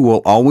issue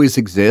will always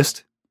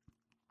exist.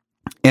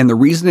 And the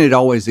reason it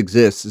always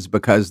exists is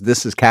because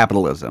this is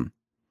capitalism.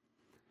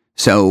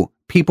 So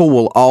people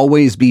will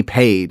always be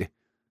paid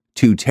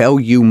to tell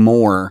you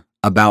more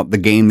about the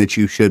game that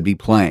you should be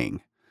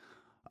playing.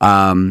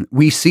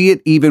 We see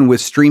it even with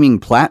streaming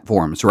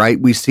platforms, right?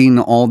 We've seen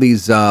all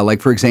these,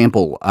 like for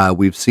example,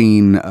 we've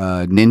seen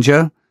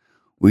Ninja,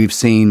 we've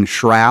seen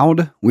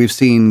Shroud, we've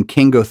seen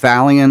King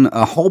Gothalion,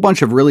 a whole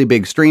bunch of really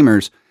big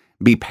streamers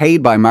be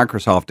paid by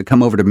Microsoft to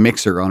come over to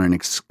Mixer on an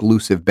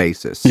exclusive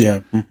basis. Yeah.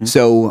 Mm-hmm.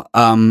 So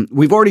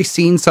we've already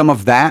seen some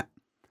of that.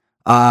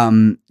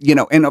 And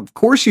of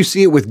course you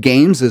see it with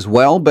games as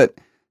well, but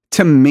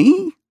to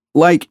me,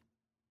 like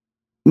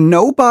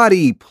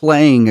nobody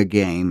playing a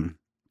game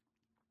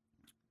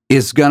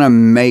is going to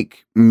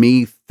make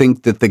me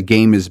think that the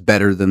game is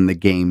better than the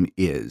game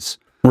is.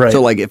 Right.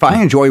 So like if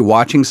I enjoy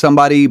watching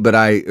somebody, but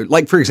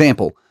like for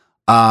example,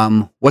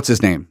 what's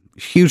his name?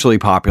 Hugely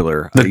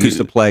popular. I used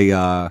to play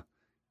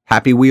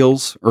Happy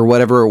Wheels or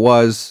whatever it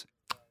was.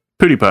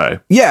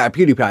 PewDiePie. Yeah,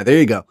 PewDiePie. There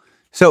you go.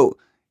 So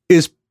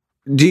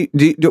do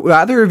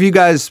either of you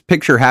guys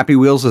picture Happy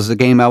Wheels as a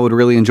game I would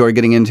really enjoy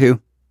getting into?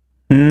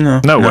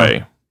 No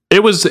way.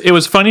 It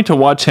was funny to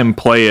watch him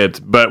play it,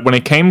 but when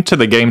it came to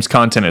the game's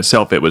content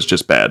itself, it was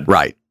just bad.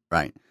 Right.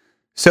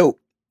 So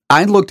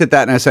I looked at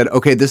that and I said,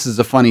 okay, this is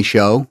a funny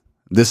show.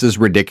 This is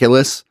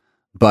ridiculous,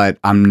 but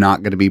I'm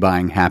not going to be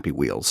buying Happy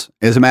Wheels.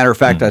 As a matter of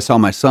fact, I saw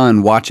my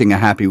son watching a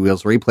Happy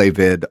Wheels replay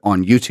vid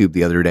on YouTube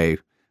the other day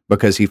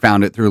because he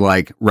found it through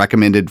like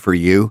recommended for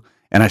you.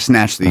 And I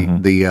snatched the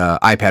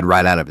iPad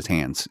right out of his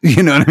hands.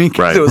 You know what I mean?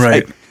 Right. It was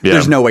like,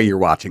 there's no way you're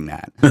watching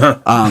that.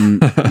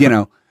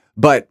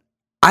 But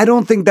I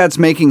don't think that's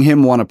making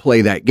him want to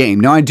play that game.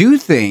 Now, I do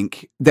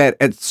think that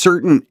at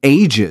certain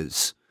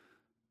ages,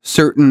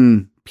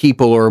 certain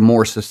people are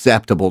more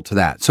susceptible to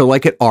that. So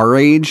like at our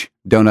age,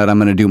 Donut, I'm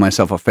going to do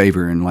myself a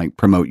favor and like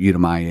promote you to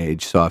my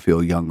age. So I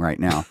feel young right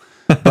now.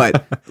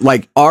 But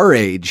like our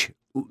age,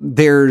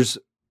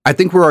 I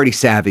think we're already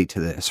savvy to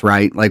this,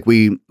 right? Like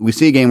we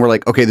see a game, we're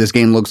like, okay, this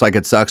game looks like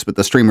it sucks, but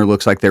the streamer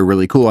looks like they're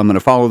really cool. I'm going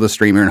to follow the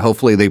streamer and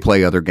hopefully they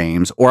play other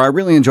games. Or I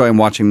really enjoy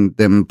watching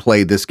them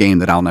play this game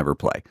that I'll never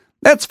play.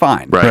 That's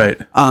fine. Right.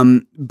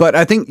 But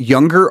I think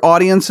younger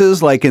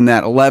audiences, like in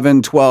that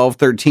 11, 12,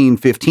 13,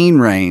 15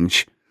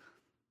 range,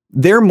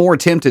 they're more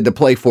tempted to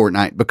play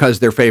Fortnite because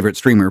their favorite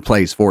streamer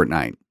plays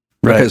Fortnite.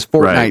 Because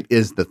Fortnite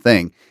is the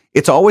thing.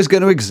 It's always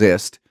going to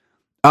exist.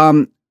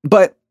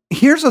 But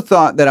here's a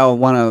thought that I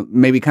want to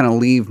maybe kind of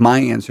leave my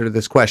answer to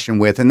this question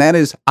with, and that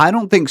is, I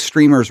don't think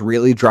streamers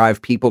really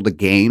drive people to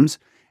games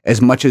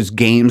as much as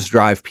games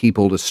drive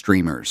people to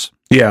streamers.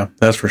 Yeah,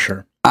 that's for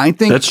sure. I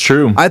think that's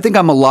true. I think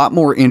I'm a lot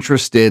more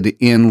interested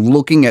in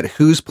looking at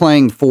who's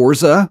playing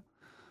Forza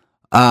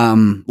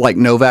like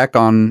Novak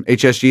on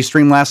HSG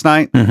stream last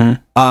night.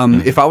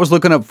 Mm-hmm. If I was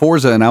looking up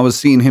Forza and I was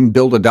seeing him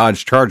build a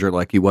Dodge Charger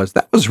like he was,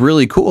 that was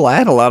really cool. I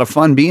had a lot of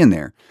fun being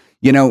there.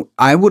 You know,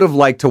 I would have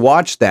liked to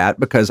watch that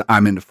because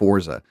I'm into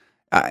Forza.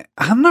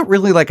 I'm not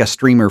really like a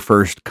streamer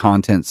first,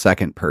 content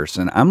second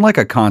person. I'm like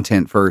a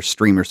content first,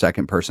 streamer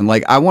second person.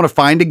 Like, I want to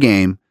find a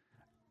game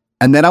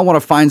and then I want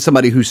to find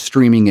somebody who's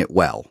streaming it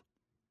well.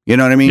 You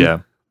know what I mean?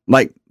 Yeah.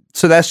 Like,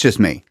 so that's just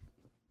me.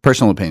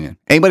 Personal opinion.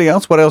 Anybody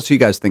else? What else are you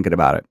guys thinking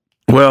about it?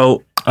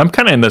 Well, I'm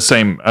kind of in the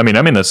same. I mean,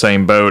 I'm in the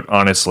same boat,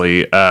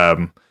 honestly.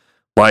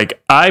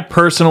 Like, I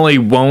personally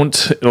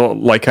won't,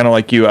 like, kind of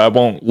like you. I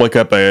won't look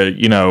up a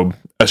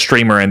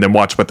streamer and then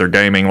watch what they're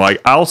gaming. Like,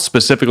 I'll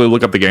specifically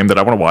look up the game that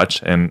I want to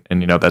watch, and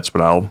that's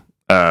what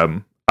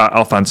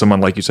I'll find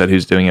someone, like you said,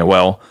 who's doing it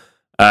well.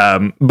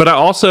 But I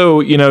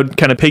also,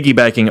 kind of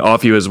piggybacking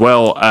off you as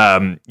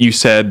well. You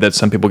said that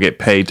some people get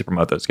paid to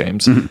promote those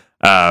games.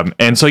 Mm-hmm.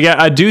 And so, yeah,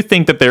 I do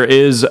think that there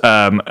is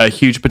a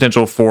huge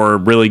potential for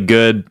really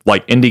good,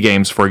 like, indie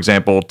games, for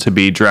example, to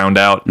be drowned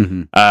out.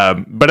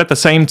 Mm-hmm. But at the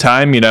same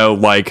time,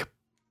 like,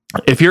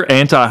 if you're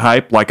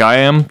anti-hype like I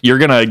am, you're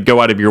going to go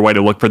out of your way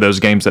to look for those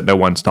games that no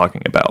one's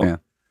talking about. Yeah.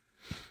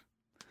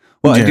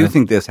 Well, I do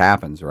think this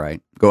happens,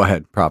 right? Go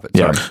ahead, Prophet.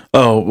 Sorry. Yeah.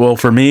 Oh, well,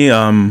 for me,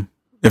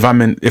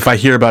 if I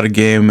hear about a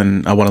game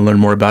and I want to learn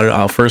more about it,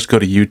 I'll first go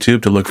to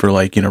YouTube to look for,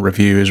 like,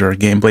 reviews or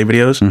gameplay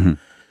videos. Mm-hmm.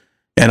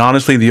 And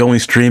honestly, the only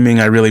streaming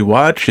I really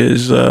watch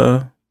is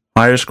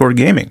Higher Score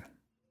Gaming.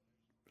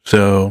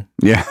 So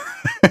Yeah.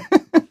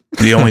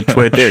 the only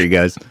Twitch. There you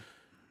guys.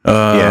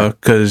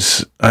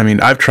 Because I mean,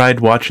 I've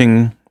tried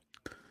watching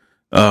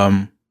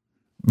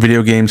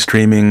video game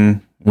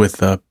streaming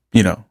with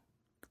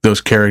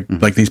those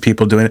characters, like these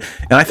people doing it,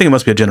 and I think it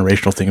must be a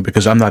generational thing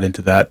because I'm not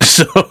into that.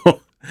 So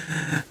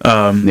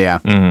Yeah.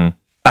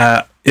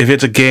 Mm-hmm. if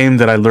it's a game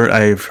that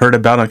I've heard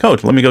about, I'm like, oh,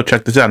 let me go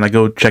check this out, and I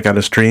go check out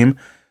a stream.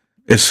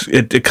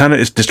 It kind of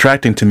is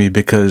distracting to me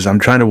because I'm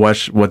trying to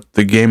watch what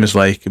the game is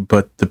like,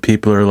 but the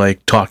people are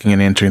like talking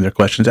and answering their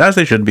questions as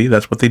they should be.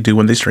 That's what they do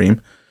when they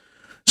stream.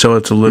 So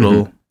it's a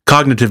little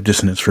cognitive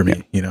dissonance for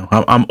me.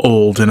 I'm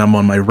old and I'm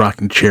on my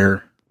rocking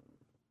chair,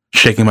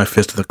 shaking my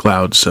fist at the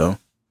clouds. So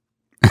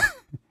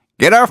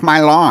Get off my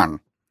lawn.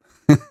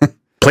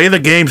 play the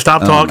game.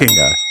 Stop talking.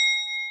 Oh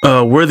my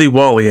gosh. Worthy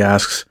Wally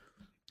asks,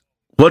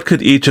 what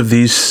could each of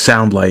these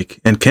sound like,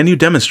 and can you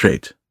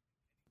demonstrate?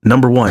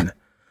 Number 1.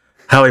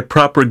 How a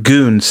proper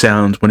goon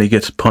sounds when he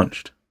gets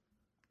punched.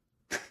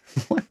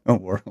 What in the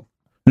world?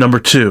 Number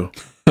 2,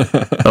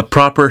 a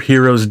proper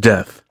hero's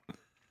death.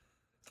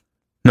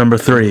 Number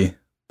 3,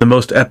 the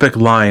most epic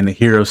line a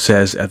hero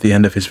says at the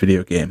end of his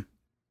video game.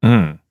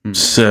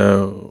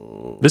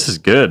 So This is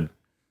good.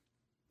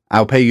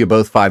 I'll pay you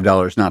both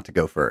 $5 not to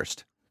go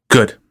first.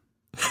 good.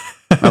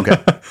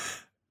 Okay.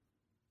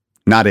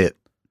 Not it.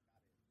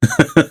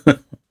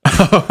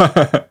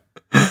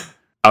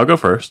 I'll go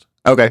first.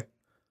 Okay.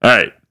 All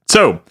right.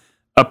 So,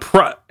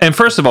 and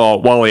first of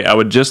all, Wally, I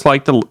would just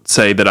like to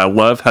say that I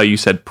love how you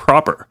said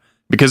proper,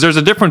 because there's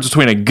a difference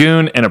between a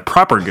goon and a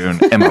proper goon.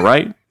 Am I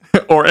right?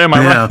 Or am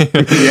I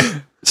right? Yeah.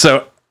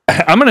 So,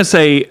 I'm going to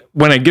say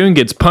when a goon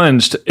gets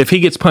punched, if he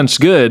gets punched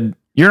good,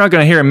 you're not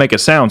going to hear him make a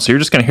sound. So, you're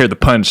just going to hear the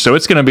punch. So,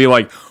 it's going to be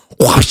like,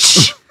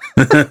 whoosh,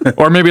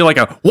 or maybe like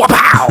a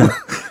whoop-ow.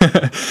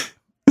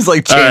 It's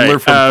like Chandler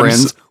from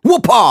Friends.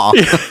 Whoop-aw.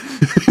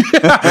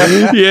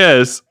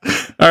 Yes.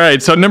 All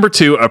right. So number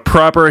 2, a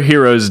proper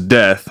hero's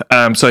death.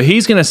 So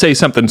he's going to say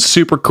something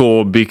super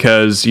cool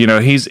because,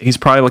 he's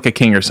probably like a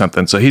king or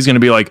something. So he's going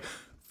to be like,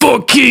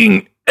 for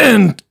king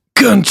and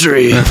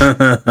country.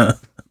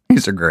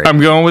 These are great. I'm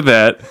going with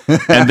that.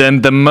 And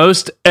then the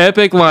most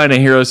epic line a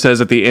hero says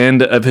at the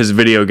end of his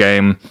video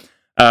game,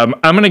 I'm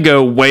going to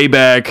go way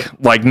back,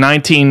 like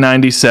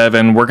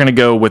 1997. We're going to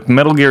go with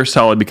Metal Gear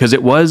Solid because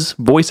it was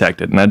voice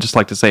acted. And I'd just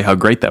like to say how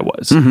great that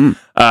was.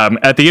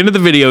 At the end of the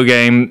video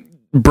game,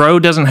 bro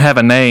doesn't have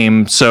a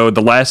name. So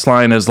the last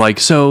line is like,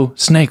 so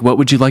Snake, what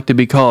would you like to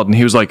be called? And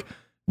he was like,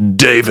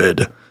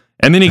 David.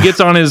 And then he gets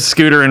on his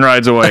scooter and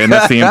rides away. And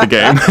that's the end of the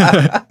game.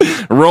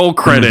 Roll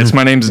credits.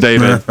 My name's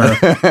David.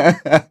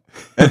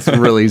 That's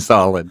really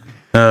solid.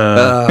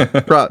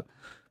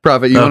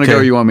 Prophet, you want to go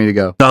or you want me to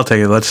go? I'll take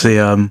it. Let's see.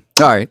 All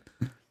right.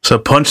 So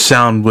punch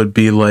sound would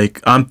be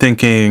like, I'm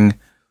thinking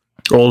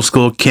old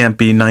school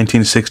campy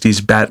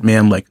 1960s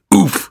Batman, like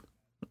oof,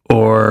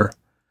 or,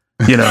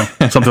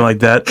 something like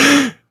that.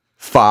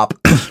 Fop.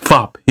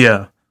 Fop,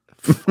 yeah.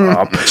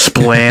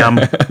 Splam.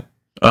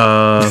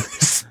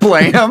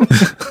 Splam.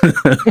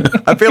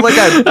 I feel like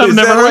I've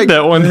never heard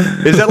that one.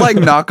 Is that like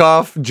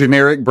knockoff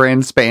generic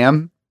brand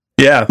spam?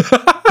 Yeah.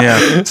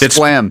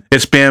 Splam.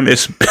 It's spam.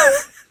 It's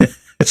spam.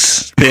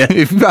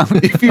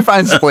 If you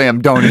find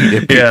splam, don't eat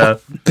it. People. Yeah.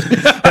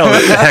 Hell,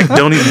 heck,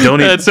 don't eat.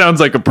 That sounds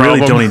like a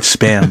problem. Really don't eat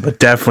spam, but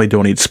definitely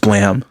don't eat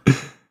splam.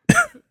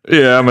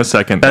 Yeah, I'm a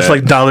second. That's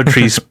like Dollar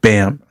Tree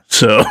spam.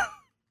 So,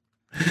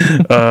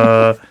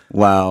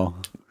 wow.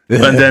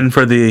 And then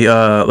for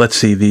the let's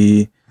see,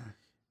 the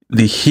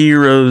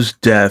hero's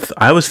death,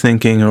 I was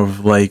thinking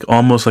of like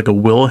almost like a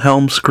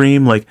Wilhelm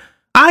scream, like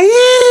I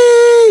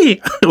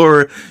 "Yay!"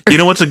 Or you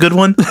know what's a good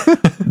one?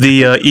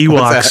 The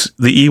Ewoks,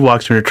 the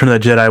Ewoks in Return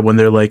of the Jedi when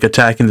they're like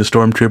attacking the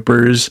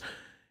stormtroopers,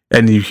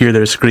 and you hear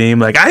their scream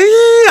like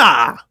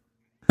 "Ah!"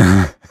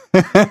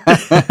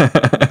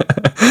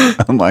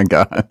 Oh my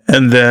god!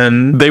 And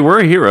then They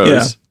were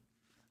heroes.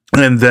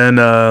 Yeah. And then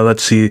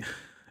let's see.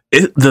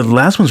 The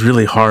last one's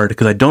really hard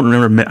because I don't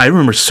remember. I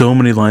remember so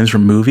many lines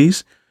from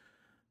movies,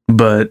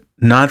 but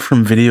not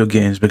from video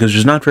games because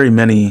there's not very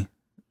many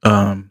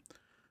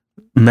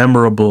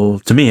memorable,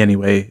 to me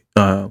anyway,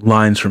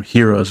 lines from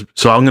heroes.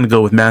 So I'm going to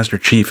go with Master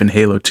Chief in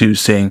Halo 2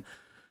 saying,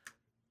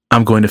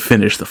 "I'm going to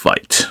finish the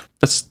fight."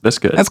 That's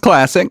good. That's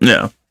classic.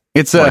 Yeah.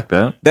 It's like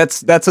that.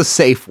 That's a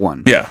safe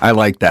one. Yeah. I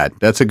like that.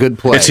 That's a good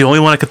play. It's the only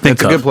one I could think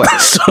That's of. a good play.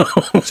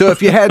 So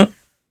if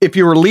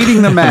you were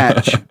leading the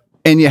match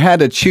and you had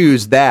to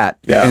choose that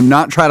and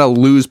not try to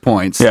lose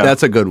points,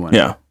 that's a good one.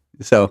 Yeah.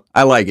 So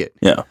I like it.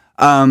 Yeah.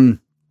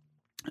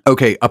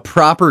 Okay, a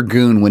proper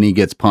goon when he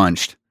gets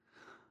punched.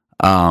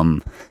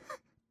 I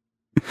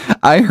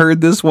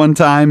heard this one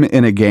time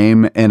in a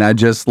game, and I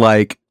just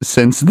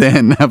since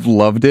then have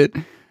loved it.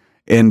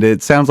 And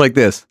it sounds like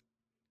this.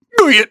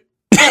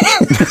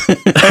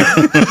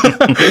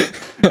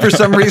 For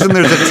some reason,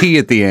 there's a T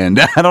at the end.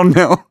 I don't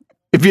know.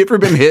 Have you ever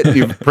been hit and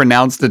you've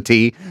pronounced a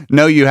T?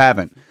 No, you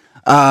haven't.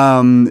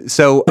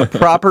 So a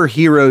proper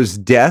hero's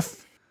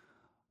death.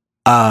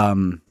 How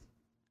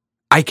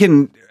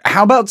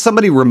about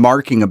somebody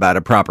remarking about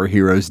a proper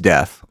hero's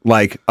death?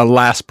 Like,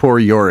 alas, poor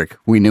Yorick,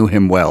 we knew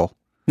him well.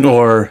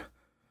 Or,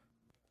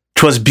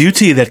 "'Twas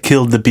beauty that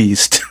killed the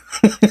beast."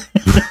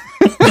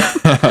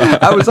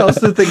 I was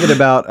also thinking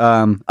about,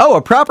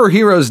 a proper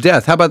hero's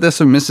death. How about this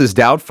from Mrs.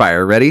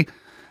 Doubtfire? Ready?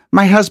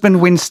 "My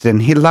husband Winston,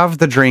 he loved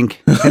the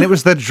drink, and it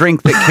was the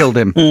drink that killed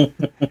him."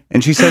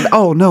 And she said,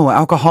 "Oh, no,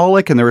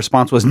 alcoholic?" And the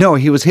response was, "No,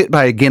 he was hit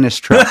by a Guinness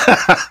truck."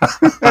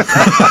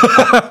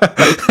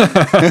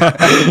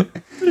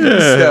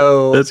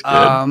 So, that's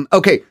good.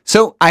 Okay,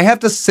 so I have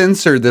to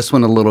censor this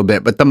one a little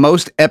bit, but the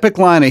most epic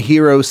line a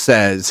hero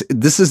says,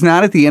 this is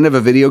not at the end of a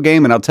video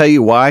game, and I'll tell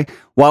you why.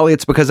 Wally,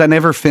 it's because I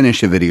never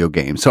finish a video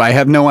game, so I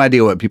have no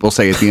idea what people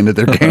say at the end of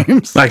their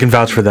games. I can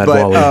vouch for that,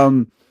 But,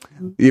 Wally.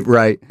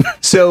 right.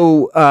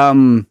 So,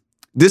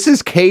 this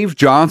is Cave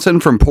Johnson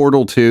from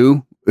Portal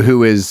 2,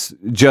 who is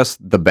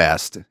just the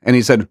best. And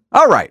he said,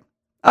 "All right,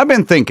 I've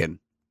been thinking,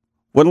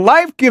 when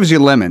life gives you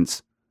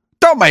lemons,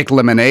 don't make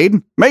lemonade.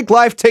 Make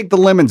life take the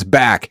lemons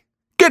back.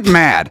 Get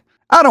mad.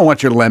 I don't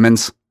want your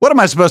lemons. What am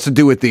I supposed to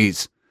do with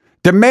these?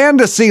 Demand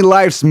to see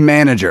life's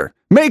manager.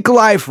 Make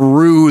life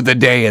rue the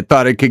day it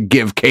thought it could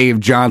give Cave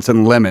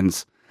Johnson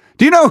lemons.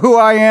 Do you know who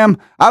I am?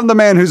 I'm the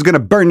man who's going to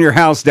burn your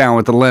house down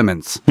with the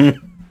lemons."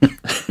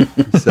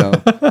 So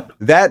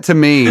that to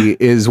me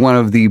is one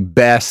of the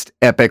best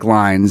epic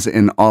lines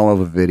in all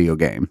of a video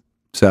game.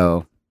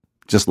 So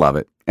just love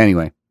it.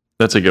 Anyway,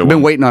 That's a good I've one.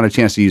 been waiting on a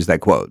chance to use that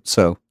quote.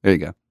 So there you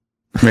go.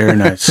 Very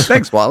nice.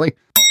 Thanks, Wally.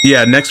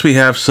 Yeah, next we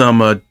have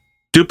some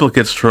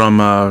duplicates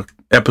from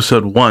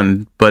episode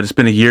 1, but it's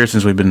been a year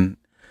since we've been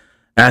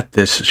at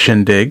this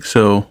shindig,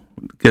 so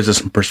it gives us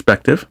some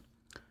perspective.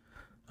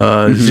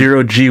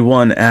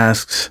 0G1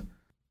 asks,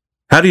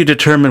 "How do you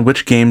determine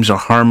which games are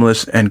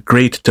harmless and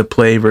great to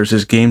play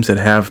versus games that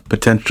have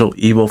potential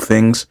evil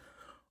things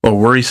or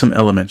worrisome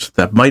elements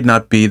that might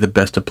not be the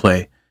best to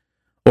play?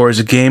 Or is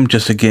a game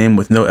just a game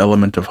with no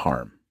element of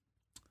harm?"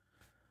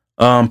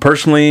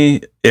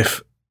 Personally,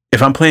 if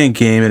I'm playing a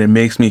game and it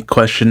makes me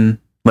question,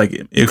 like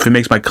if it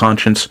makes my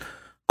conscience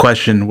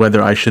question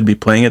whether I should be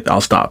playing it,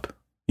 I'll stop,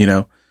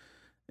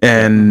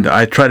 And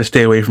I try to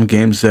stay away from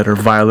games that are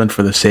violent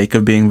for the sake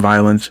of being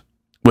violent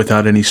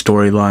without any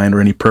storyline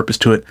or any purpose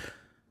to it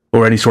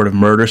or any sort of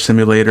murder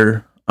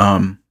simulator.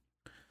 I'm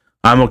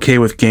okay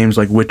with games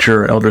like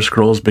Witcher or Elder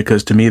Scrolls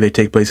because to me they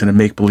take place in a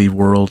make-believe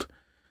world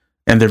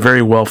and they're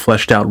very well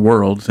fleshed out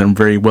worlds and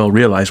very well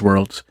realized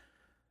worlds.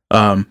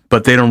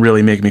 But they don't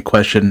really make me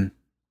question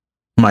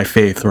my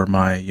faith or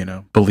my,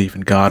 belief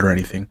in God or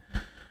anything.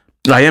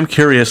 I am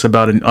curious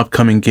about an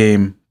upcoming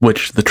game,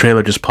 which the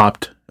trailer just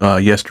popped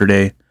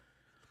yesterday,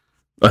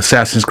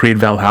 Assassin's Creed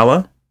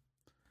Valhalla.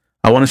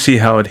 I want to see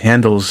how it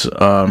handles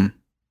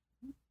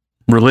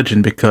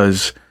religion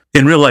because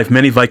in real life,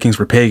 many Vikings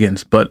were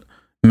pagans, but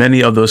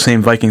many of those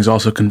same Vikings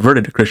also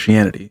converted to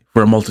Christianity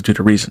for a multitude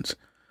of reasons.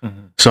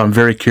 Mm-hmm. So I'm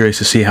very curious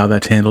to see how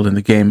that's handled in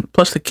the game.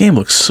 Plus, the game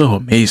looks so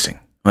amazing.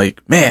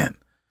 Like, man.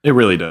 It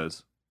really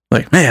does.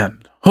 Like,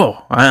 man.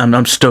 Oh,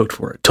 I'm stoked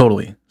for it.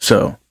 Totally.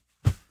 So,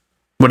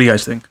 what do you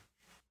guys think?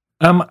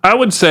 I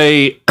would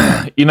say,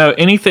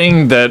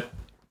 anything that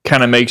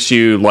kind of makes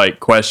you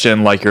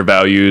question your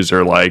values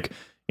or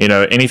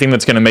anything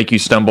that's going to make you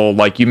stumble.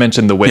 Like you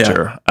mentioned The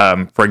Witcher,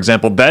 for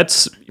example,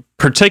 that's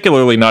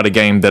particularly not a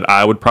game that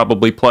I would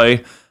probably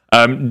play.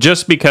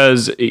 Just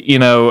because,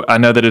 I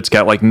know that it's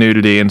got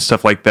nudity and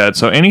stuff like that.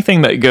 So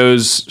anything that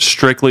goes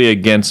strictly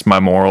against my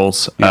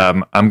morals,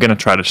 I'm going to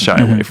try to shy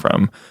away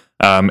from.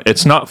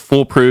 It's not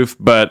foolproof,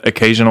 but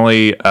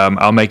occasionally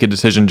I'll make a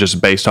decision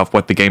just based off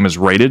what the game is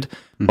rated.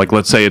 Like,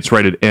 let's say it's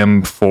rated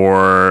M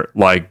for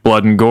like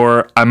blood and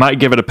gore. I might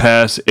give it a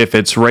pass. If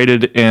it's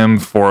rated M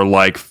for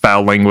like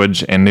foul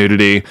language and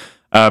nudity,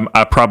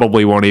 I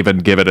probably won't even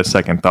give it a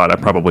second thought. I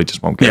probably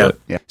just won't give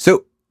it. Yeah.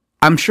 So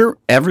I'm sure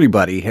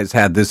everybody has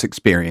had this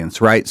experience,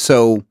 right?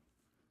 So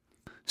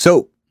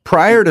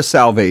prior to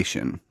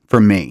salvation, for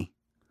me,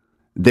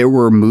 there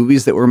were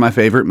movies that were my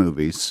favorite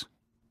movies.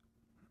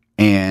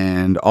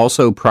 And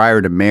also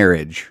prior to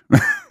marriage,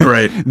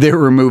 Right. there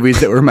were movies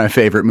that were my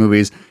favorite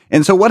movies.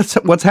 And so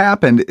what's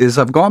happened is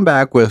I've gone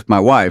back with my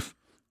wife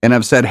and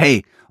I've said,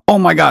 hey, oh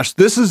my gosh,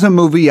 this is a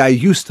movie I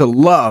used to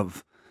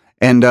love.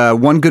 And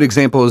one good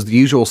example is The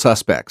Usual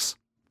Suspects.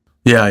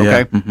 Yeah, yeah.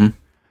 Okay? Mm-hmm.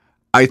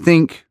 I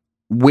think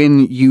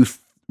when you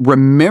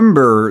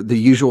remember The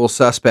Usual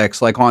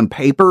Suspects, like on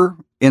paper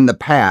in the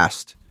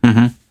past,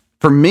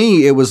 for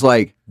me, it was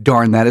like,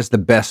 darn, that is the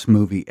best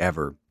movie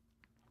ever.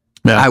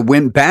 Yeah. I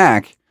went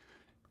back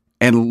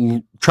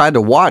and tried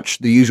to watch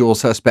The Usual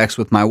Suspects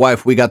with my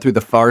wife. We got through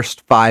the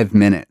first 5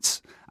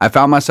 minutes. I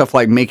found myself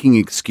like making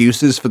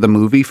excuses for the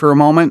movie for a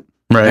moment.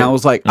 Right. And I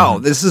was like, oh,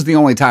 this is the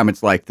only time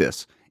it's like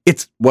this.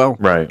 It's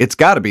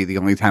got to be the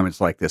only time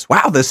it's like this.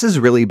 Wow, this is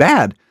really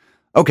bad.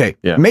 Okay,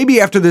 maybe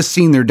after this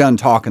scene, they're done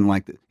talking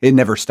like this. It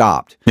never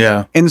stopped.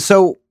 Yeah. And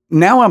so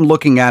now I'm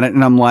looking at it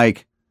and I'm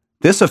like,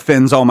 this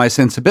offends all my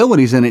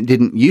sensibilities and it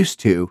didn't used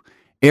to.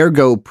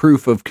 Ergo,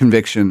 proof of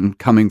conviction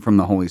coming from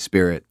the Holy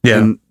Spirit. Yeah.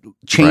 And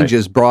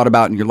changes brought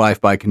about in your life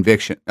by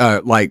conviction,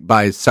 like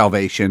by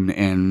salvation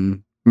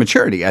and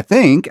maturity, I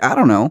think. I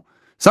don't know.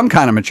 Some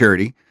kind of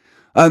maturity.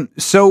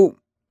 So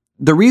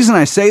the reason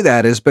I say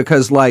that is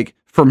because, like,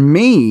 for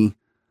me,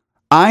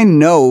 I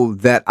know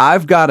that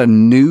I've got a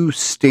new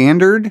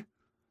standard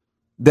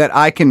that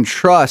I can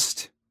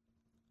trust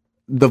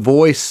the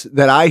voice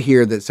that I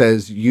hear that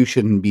says, you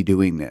shouldn't be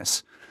doing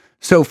this.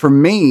 So for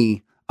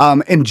me,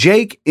 and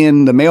Jake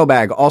in the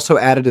mailbag also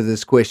added to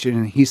this question,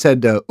 and he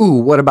said,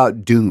 what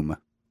about Doom?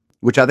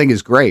 Which I think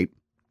is great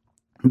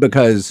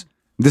because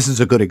this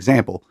is a good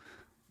example.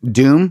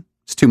 Doom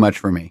is too much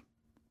for me.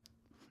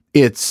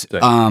 It's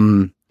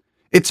for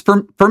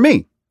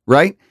me,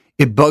 right?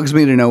 It bugs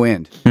me to no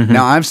end. Mm-hmm.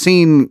 Now, I've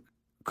seen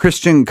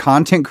Christian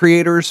content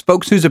creators,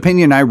 folks whose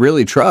opinion I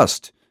really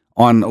trust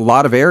on a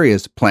lot of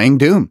areas, playing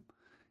Doom.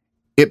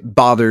 It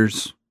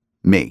bothers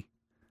me.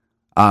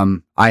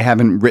 I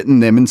haven't written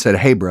them and said,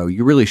 hey, bro,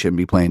 you really shouldn't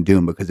be playing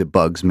Doom because it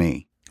bugs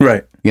me.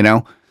 Right. You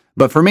know,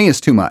 but for me,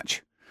 it's too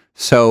much.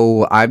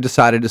 So I've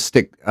decided to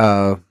stick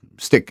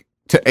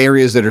to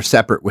areas that are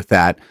separate with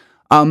that.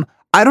 I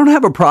don't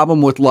have a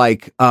problem with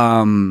like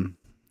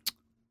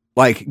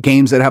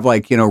games that have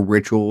like, you know,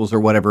 rituals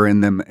or whatever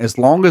in them, as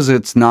long as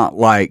it's not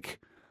like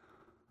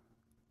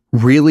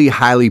really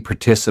highly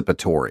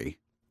participatory.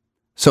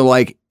 So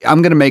like,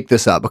 I'm going to make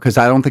this up because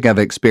I don't think I've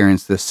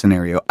experienced this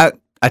scenario.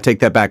 I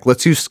take that back.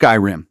 Let's use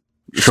Skyrim.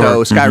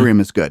 Sure. So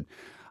Skyrim is good.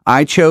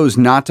 I chose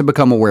not to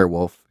become a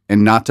werewolf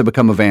and not to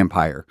become a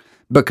vampire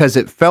because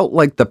it felt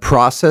like the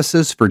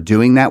processes for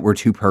doing that were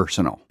too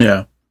personal.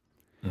 Yeah.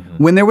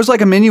 Mm-hmm. When there was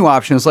like a menu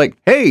option, it's like,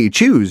 hey,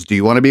 choose. Do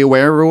you want to be a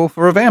werewolf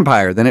or a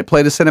vampire? Then it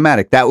played a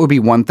cinematic. That would be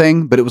one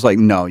thing, but it was like,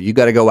 no, you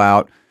got to go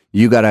out.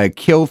 You got to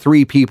kill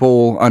 3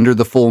 people under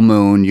the full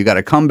moon. You got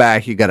to come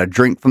back. You got to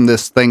drink from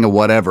this thing or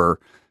whatever.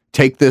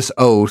 Take this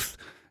oath.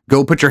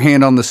 Go put your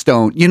hand on the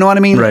stone. You know what I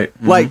mean? Right.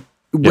 Mm-hmm. Like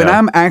when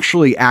I'm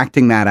actually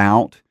acting that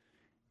out,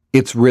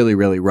 it's really,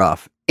 really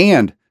rough.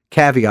 And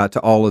caveat to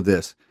all of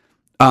this,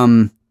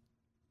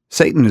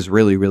 Satan is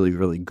really, really,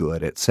 really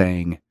good at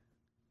saying,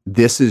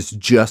 this is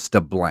just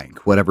a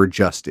blank, whatever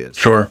just is.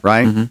 Sure.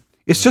 Right? Mm-hmm.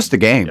 It's just a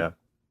game. Yeah.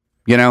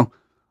 You know,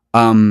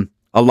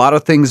 a lot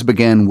of things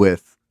begin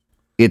with,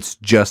 it's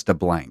just a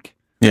blank.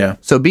 Yeah.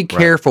 So be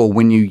careful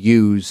when you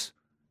use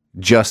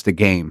just a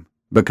game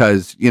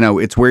because, you know,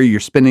 it's where you're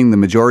spending the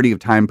majority of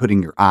time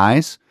putting your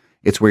eyes.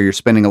 It's where you're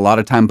spending a lot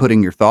of time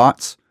putting your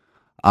thoughts.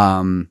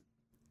 And,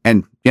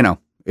 you know,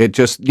 it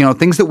just, you know,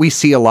 things that we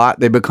see a lot,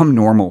 they become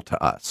normal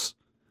to us.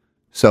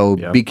 So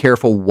be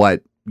careful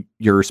what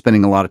you're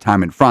spending a lot of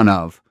time in front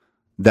of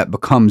that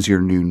becomes your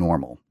new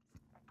normal.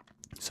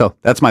 So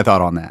that's my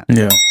thought on that.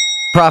 Yeah.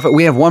 Prophet,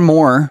 we have one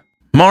more.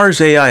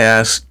 Mars AI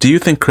asks, do you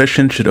think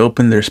Christians should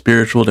open their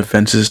spiritual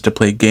defenses to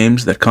play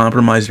games that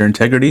compromise their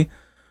integrity?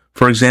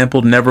 For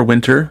example,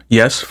 Neverwinter,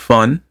 yes,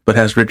 fun, but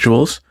has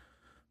rituals,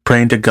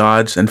 praying to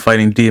gods and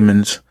fighting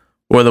demons,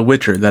 or The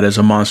Witcher, that is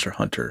a monster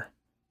hunter.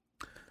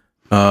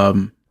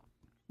 I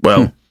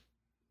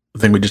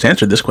think we just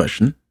answered this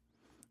question.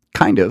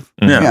 Kind of.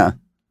 Yeah.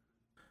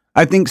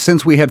 I think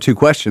since we have 2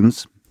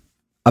 questions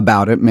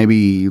about it,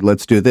 maybe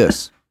let's do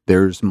this.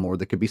 There's more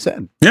that could be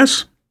said.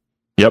 Yes.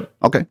 Yep.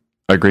 Okay.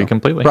 I agree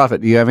completely. Prophet,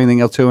 do you have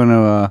anything else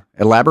to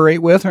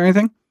elaborate with or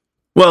anything?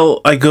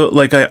 Well, I go,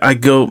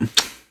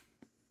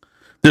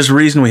 there's a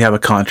reason we have a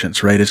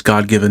conscience, right? It's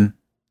God-given.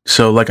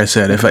 So like I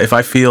said, if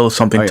I feel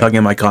something tugging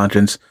at my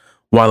conscience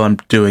while I'm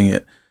doing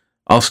it,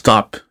 I'll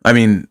stop. I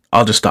mean,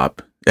 I'll just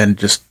stop and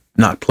just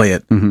not play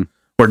it. Mm-hmm.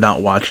 or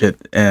not watch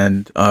it.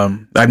 And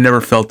I've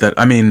never felt that.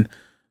 I mean,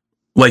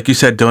 like you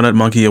said,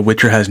 DonutMonkeyy, a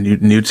Witcher has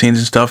nude scenes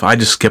and stuff. I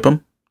just skip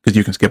them because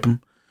you can skip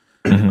them.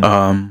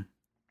 Mm-hmm.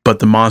 But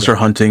the monster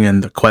hunting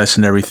and the quests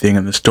and everything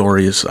and the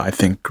story is, I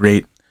think,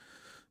 great.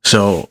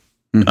 So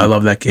I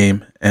love that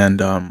game.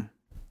 And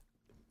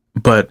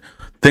but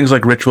things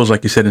like rituals,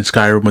 like you said in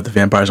Skyrim with the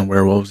vampires and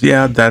werewolves,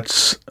 yeah,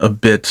 that's a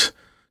bit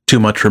too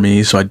much for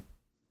me. So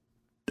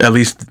at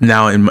least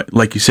now,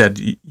 like you said,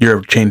 you're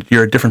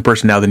a different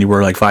person now than you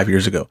were like 5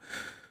 years ago.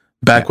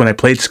 Back when I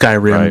played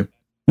Skyrim,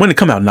 when did it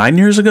come out? 9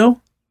 years ago?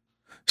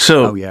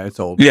 So it's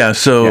old. Yeah,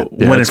 so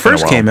when it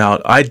first came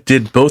out, I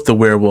did both the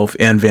werewolf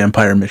and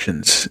vampire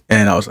missions,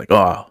 and I was like,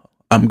 oh,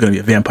 I'm going to be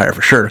a vampire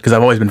for sure, because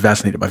I've always been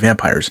fascinated by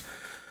vampires.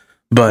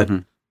 But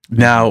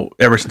now,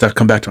 ever since I've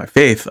come back to my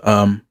faith,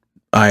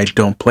 I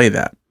don't play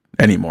that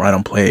anymore. I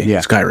don't play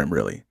Skyrim,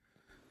 really.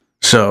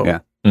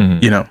 So,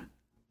 you know,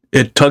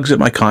 it tugs at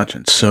my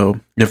conscience. So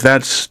if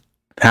that's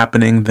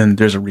happening, then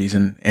there's a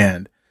reason,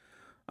 and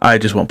I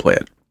just won't play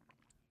it.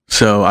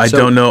 So I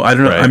don't know.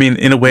 I mean,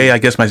 in a way, I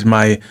guess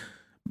my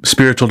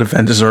spiritual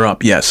defenses are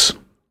up. Yes,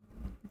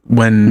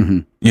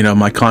 when you know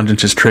my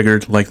conscience is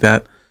triggered like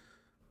that,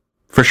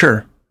 for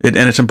sure. And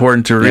it's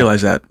important to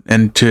realize that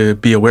and to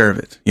be aware of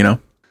it. You know,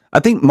 I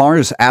think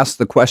Mars asked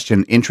the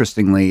question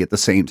interestingly at the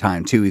same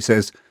time too. He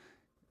says,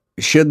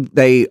 should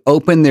they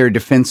open their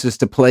defenses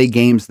to play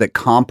games that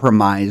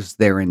compromise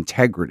their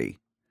integrity?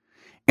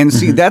 And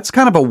see, that's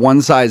kind of a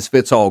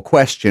one-size-fits-all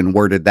question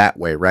worded that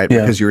way, right? Yeah.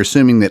 Because you're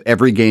assuming that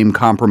every game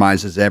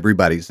compromises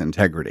everybody's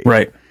integrity.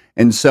 Right.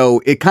 And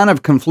so it kind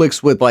of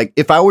conflicts with, like,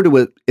 if I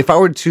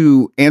were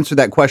to answer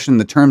that question in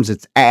the terms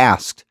it's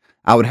asked,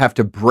 I would have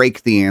to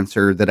break the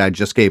answer that I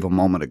just gave a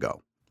moment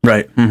ago.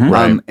 Right.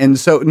 And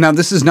so now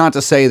this is not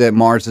to say that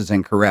Mars is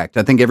incorrect.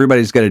 I think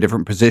everybody's got a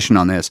different position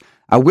on this.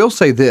 I will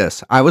say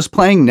this. I was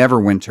playing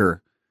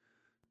Neverwinter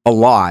a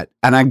lot,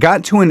 and I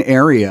got to an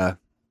area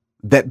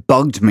that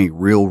bugged me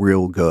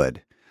real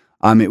good.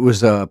 It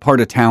was a part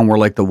of town where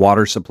like the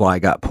water supply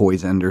got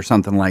poisoned or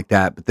something like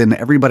that. But then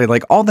everybody,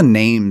 like all the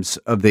names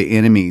of the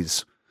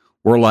enemies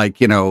were like,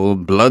 you know,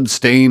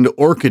 bloodstained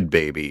orchid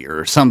baby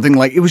or something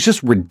like, it was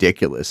just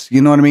ridiculous.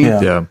 You know what I mean?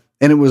 Yeah.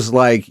 And it was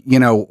like, you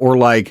know, or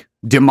like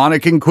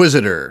demonic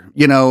inquisitor,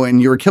 you know,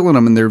 and you were killing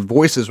them and their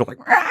voices were like,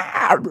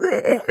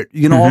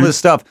 you know, all this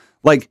stuff.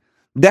 Like,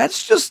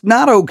 that's just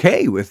not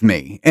okay with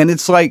me. And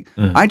it's like,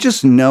 I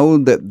just know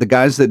that the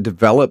guys that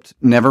developed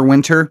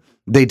Neverwinter,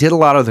 they did a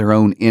lot of their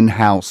own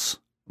in-house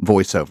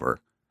voiceover.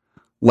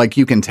 Like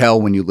you can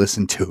tell when you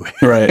listen to it.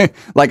 Right.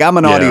 Like I'm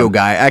an audio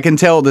guy. I can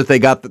tell that they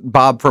got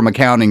Bob from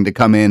accounting to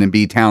come in and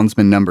be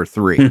townsman number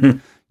 3,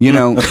 you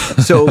know?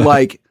 So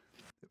like,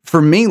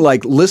 for me,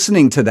 like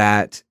listening to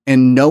that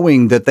and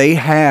knowing that they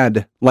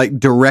had like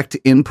direct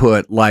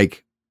input,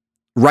 like,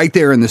 right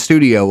there in the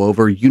studio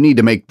over, you need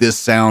to make this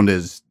sound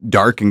as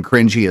dark and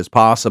cringy as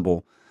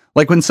possible.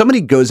 Like when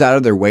somebody goes out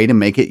of their way to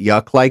make it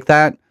yuck like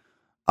that,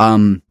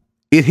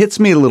 it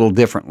hits me a little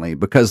differently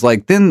because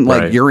like then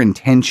like your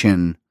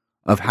intention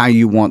of how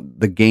you want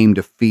the game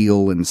to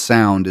feel and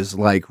sound is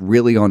like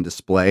really on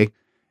display.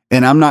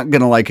 And I'm not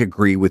going to like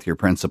agree with your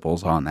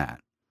principles on that.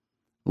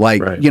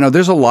 Like, you know,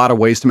 there's a lot of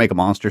ways to make a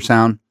monster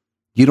sound.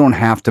 You don't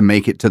have to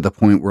make it to the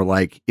point where,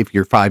 like, if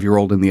your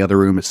 5-year-old in the other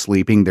room is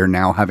sleeping, they're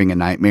now having a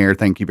nightmare.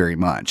 Thank you very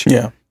much.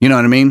 Yeah. You know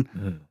what I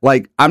mean?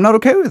 Like, I'm not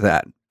okay with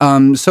that.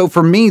 So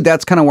for me,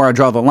 that's kind of where I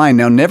draw the line.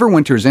 Now,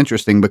 Neverwinter is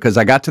interesting because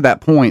I got to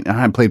that point and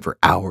I played for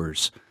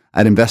hours.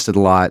 I'd invested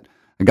a lot.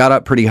 I got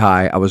up pretty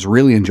high. I was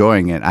really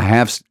enjoying it. I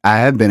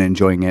have been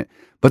enjoying it.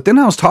 But then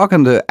I was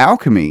talking to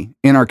Alchemy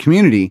in our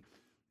community,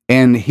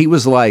 and he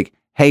was like,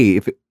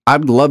 "Hey,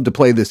 I'd love to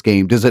play this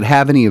game. Does it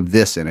have any of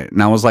this in it?"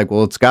 And I was like,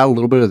 "Well, it's got a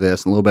little bit of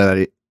this, and a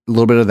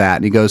little bit of that."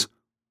 And he goes,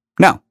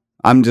 "No,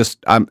 I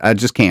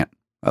just can't.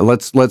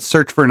 Let's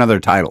search for another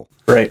title."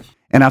 Right.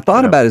 And I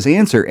thought about his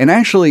answer, and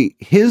actually,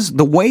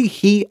 the way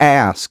he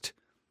asked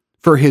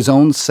for his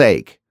own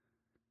sake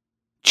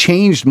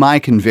changed my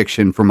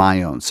conviction for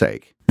my own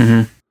sake.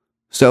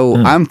 So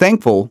I'm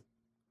thankful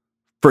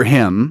for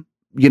him,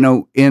 you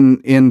know,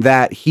 in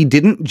that he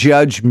didn't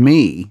judge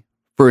me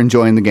for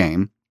enjoying the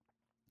game,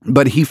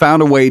 but he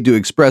found a way to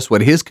express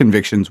what his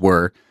convictions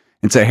were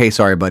and say, "Hey,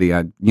 sorry, buddy,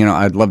 I'd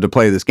love to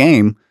play this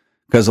game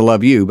because I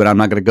love you, but I'm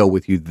not going to go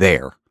with you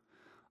there."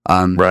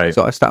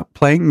 So I stopped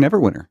playing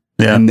Neverwinter.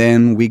 Yeah. And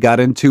then we got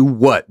into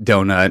what,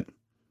 Donut?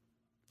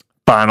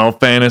 Final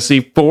Fantasy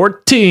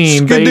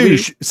 14, baby.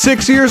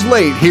 6 years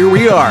late, here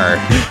we are.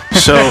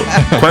 So,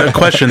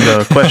 question.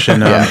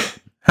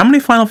 How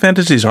many Final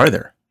Fantasies are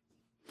there?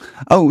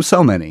 Oh,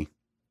 so many.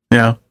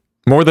 Yeah.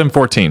 More than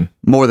 14.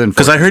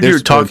 Because I heard you were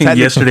talking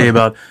yesterday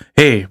about,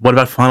 hey, what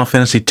about Final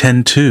Fantasy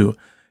 10-2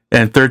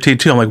 and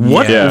 13-2? I'm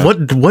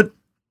like,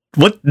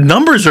 what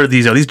numbers are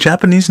these? Are these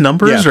Japanese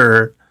numbers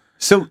or?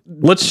 So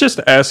let's just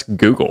ask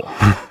Google.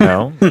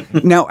 No?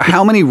 Now,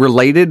 how many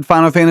related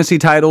Final Fantasy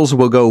titles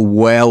will go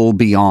well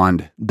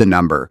beyond the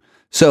number?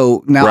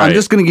 So now I'm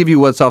just going to give you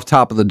what's off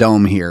top of the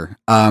dome here.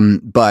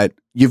 But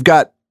you've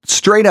got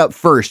straight up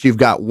first, you've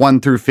got 1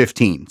 through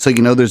 15. So,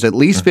 there's at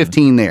least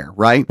 15 there,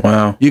 right?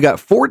 Wow. You got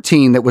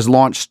 14 that was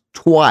launched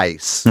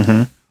twice.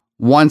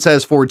 One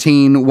says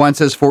 14, one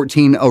says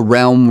 14, A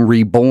Realm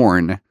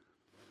Reborn.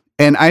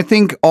 And I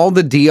think all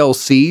the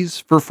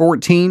DLCs for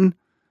 14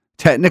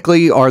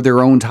 technically are their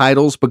own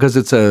titles because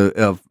it's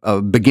a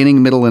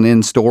beginning, middle, and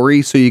end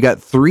story. So you got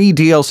 3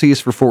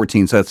 DLCs for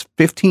 14. So that's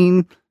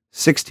 15,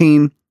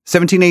 16,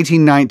 17,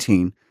 18,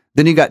 19.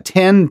 Then you got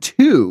 10,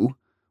 2,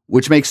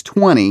 which makes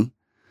 20.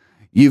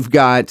 You've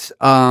got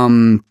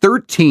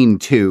 13,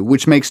 2,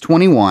 which makes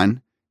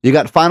 21. You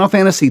got Final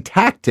Fantasy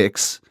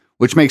Tactics,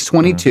 which makes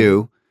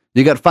 22.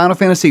 You got Final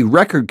Fantasy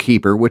Record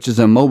Keeper, which is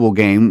a mobile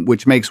game,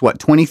 which makes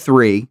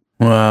 23.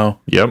 Wow.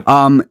 Yep.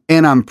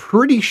 And I'm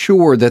pretty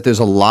sure that there's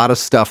a lot of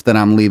stuff that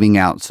I'm leaving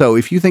out. So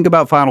if you think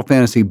about Final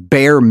Fantasy,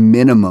 bare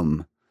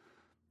minimum,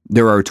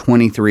 there are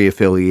 23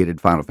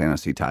 affiliated Final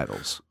Fantasy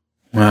titles.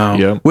 Wow.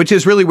 Yep. Which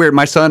is really weird.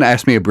 My son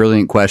asked me a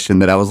brilliant question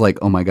that I was like,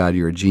 oh my God,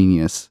 you're a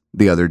genius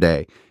the other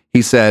day.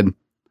 He said,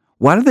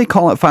 why do they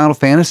call it Final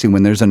Fantasy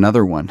when there's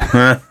another one?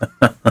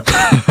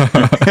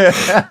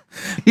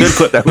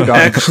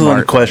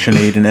 Excellent question,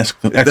 Aiden.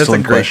 Excellent That's a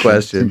great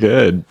question.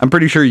 Good. I'm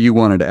pretty sure you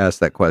wanted to ask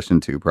that question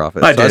too,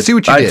 Prophet. I did. I see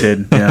what you did. I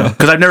did. Yeah,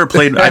 because I've never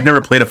played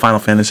a Final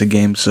Fantasy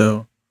game.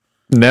 So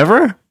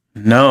Never?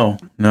 no.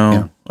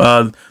 Yeah.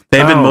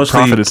 They've been mostly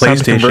Prophet, it's time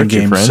to PlayStation convert you,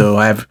 games, friend. so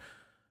I've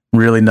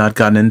really not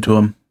gotten into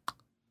them.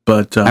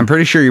 But I'm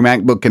pretty sure your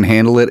MacBook can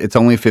handle it. It's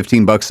only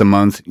 $15 a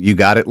month. You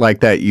got it like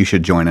that. You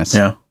should join us.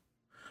 yeah.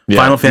 Yeah,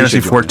 Final you Fantasy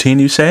should join 14,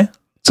 you say?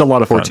 It's a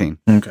lot of fun. 14.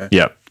 Okay.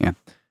 Yep. Yeah.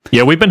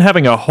 Yeah, we've been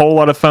having a whole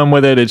lot of fun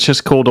with it. It's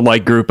just cool to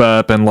group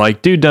up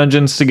and do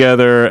dungeons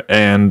together.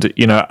 And,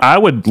 I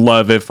would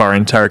love if our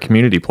entire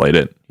community played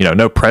it.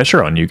 No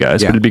pressure on you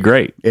guys, Yeah. but it'd be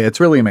great. Yeah,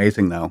 it's really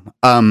amazing though.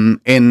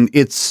 And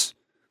it's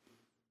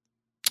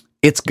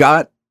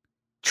got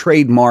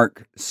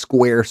trademark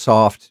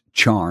Squaresoft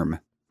charm,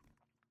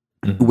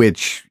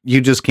 which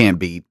you just can't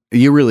beat.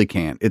 You really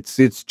can't.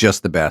 It's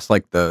just the best.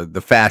 Like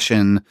the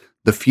fashion,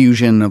 the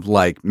fusion of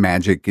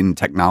magic and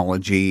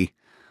technology,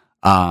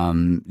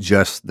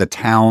 just the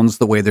towns,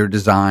 the way they're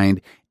designed.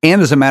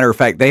 And as a matter of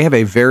fact, they have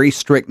a very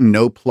strict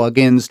no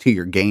plugins to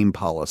your game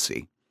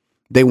policy.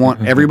 They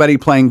want everybody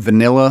playing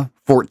vanilla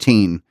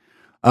 14,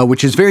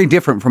 which is very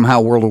different from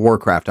how World of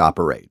Warcraft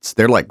operates.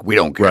 They're like, we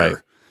don't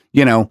care.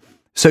 Right.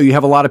 So you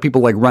have a lot of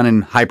people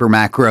running hyper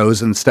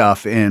macros and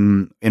stuff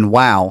in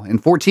WoW. In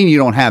 14, you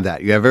don't have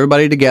that. You have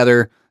everybody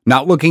together,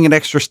 not looking at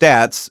extra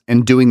stats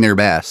and doing their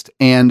best.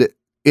 And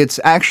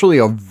it's actually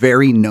a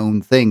very known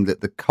thing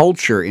that the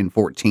culture in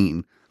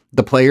 14,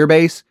 the player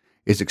base,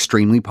 is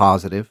extremely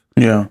positive.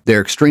 Yeah. They're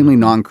extremely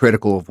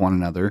non-critical of one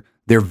another.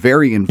 They're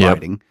very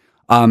inviting.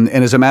 And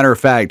as a matter of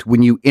fact,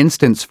 when you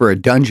instance for a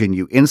dungeon,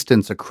 you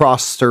instance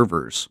across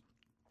servers.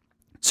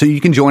 So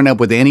you can join up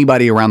with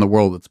anybody around the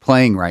world that's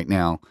playing right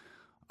now.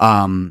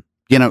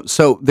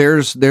 So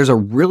there's a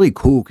really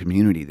cool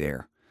community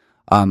there.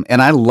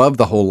 And I love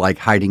the whole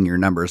hiding your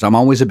numbers. I'm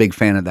always a big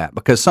fan of that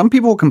because some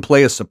people can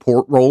play a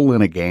support role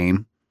in a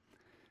game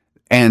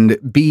and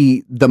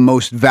be the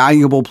most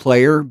valuable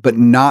player, but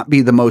not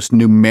be the most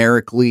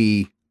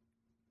numerically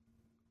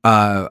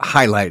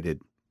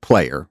highlighted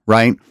player,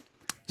 right?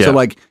 Yeah.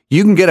 So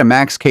you can get a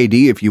max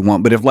KD if you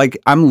want, but if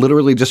I'm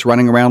literally just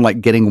running around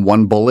getting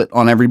one bullet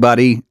on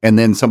everybody and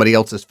then somebody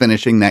else is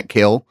finishing that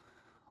kill,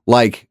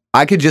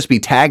 I could just be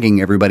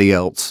tagging everybody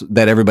else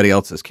that everybody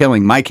else is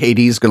killing. My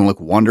KD is going to look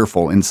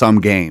wonderful in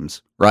some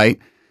games, right?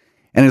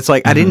 And it's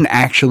I didn't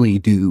actually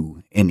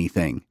do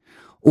anything.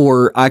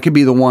 Or I could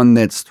be the one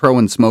that's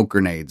throwing smoke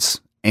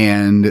grenades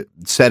and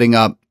setting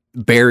up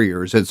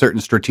barriers at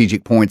certain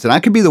strategic points. And I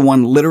could be the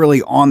one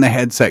literally on the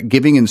headset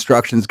giving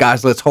instructions.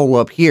 Guys, let's hold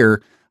up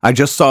here. I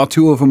just saw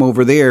 2 of them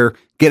over there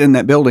get in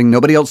that building.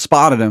 Nobody else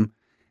spotted them.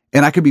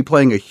 And I could be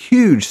playing a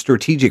huge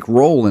strategic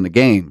role in a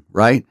game,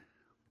 right?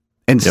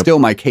 And still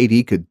my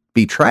KD could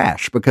be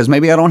trash because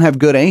maybe I don't have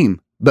good aim,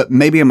 but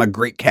maybe I'm a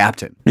great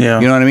captain. Yeah.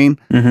 You know what I mean?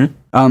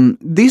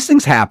 Mm-hmm. These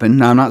things happen.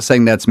 Now, I'm not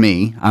saying that's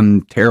me.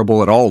 I'm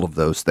terrible at all of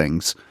those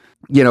things.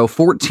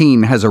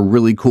 14 has a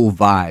really cool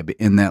vibe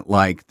in that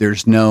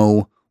there's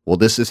no, well,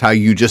 this is how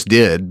you just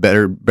did.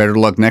 Better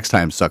luck next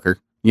time, sucker.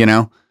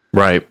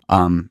 Right.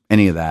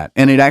 Any of that.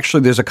 And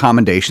there's a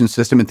commendation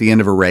system at the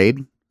end of a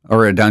raid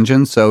or a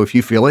dungeon. So if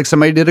you feel like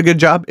somebody did a good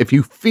job, if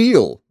you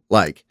feel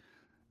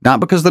not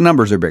because the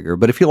numbers are bigger,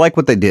 but if you like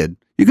what they did,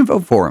 you can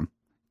vote for them.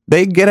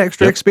 They get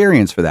extra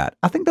experience for that.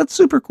 I think that's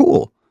super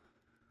cool.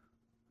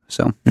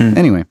 So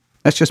anyway,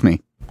 that's just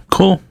me.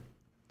 Cool.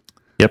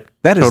 Yep.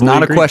 That is Totally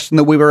not agree. a question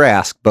that we were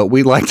asked, but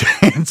we like to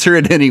answer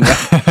it anyway.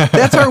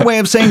 That's our way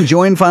of saying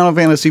join Final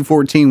Fantasy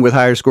 14 with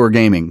Higher Score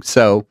Gaming.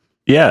 So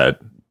Yeah.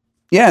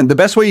 yeah, and the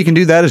best way you can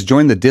do that is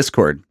join the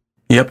Discord.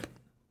 Yep.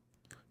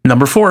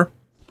 Number 4.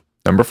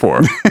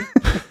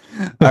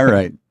 All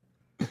right.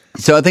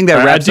 So I think that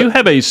I wraps do up.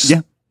 have a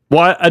Yeah.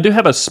 Well, I do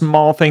have a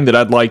small thing that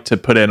I'd like to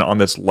put in on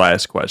this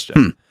last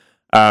question.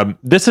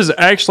 This is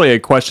actually a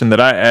question that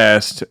I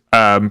asked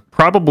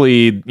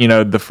probably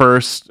the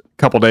first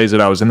couple days that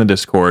I was in the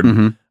Discord,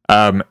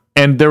 and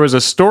and there was a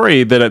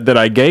story that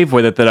I gave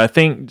with it that I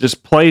think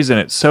just plays in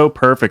it so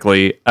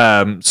perfectly.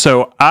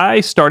 So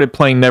I started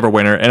playing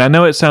Neverwinter, and I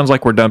know it sounds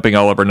like we're dumping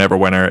all over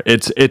Neverwinter.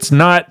 It's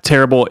not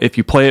terrible. If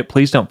you play it,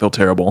 please don't feel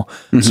terrible.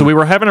 Mm-hmm. So we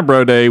were having a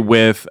bro day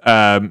with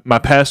my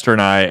pastor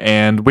and I,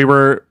 and we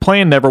were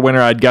playing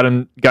Neverwinter. I'd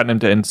gotten him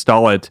to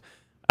install it.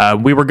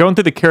 We were going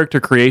through the character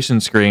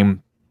creation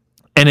screen,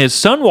 and his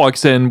son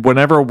walks in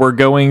whenever we're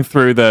going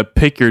through the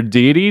pick your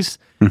deities.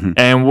 Mm-hmm.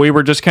 And we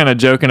were just kind of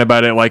joking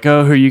about it, like,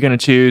 oh, who are you going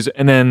to choose?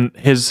 And then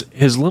his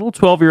little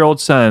 12-year-old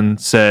son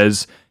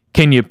says,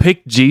 can you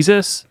pick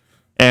Jesus?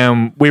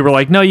 And we were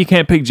like, no, you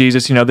can't pick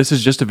Jesus. This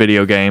is just a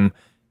video game.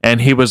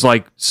 And he was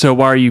like, so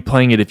why are you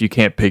playing it if you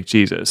can't pick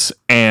Jesus?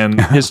 And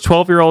his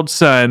 12-year-old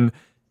son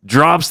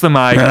drops the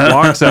mic,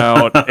 walks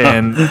out,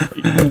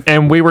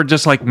 and we were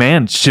just like,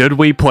 man, should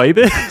we play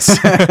this?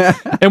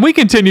 And we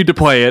continued to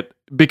play it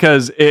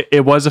because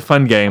it was a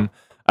fun game.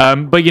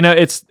 But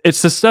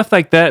it's the stuff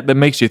like that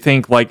makes you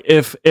think, like,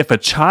 if a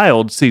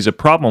child sees a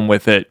problem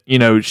with it,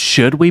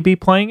 should we be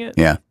playing it?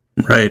 Yeah.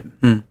 Right.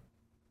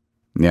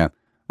 Yeah.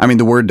 I mean,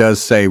 the word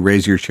does say,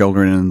 raise your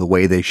children in the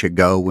way they should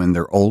go. When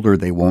they're older,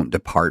 they won't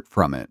depart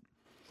from it.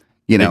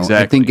 Exactly.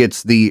 I think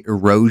it's the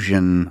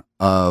erosion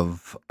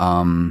of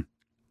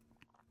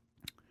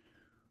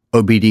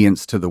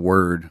obedience to the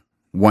word,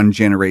 one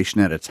generation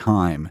at a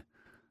time,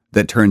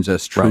 that turns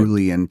us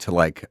truly into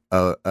like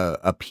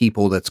a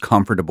people that's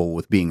comfortable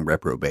with being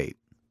reprobate,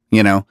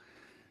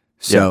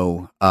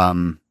 So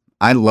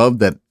I love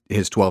that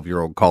his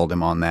 12-year-old called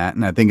him on that.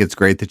 And I think it's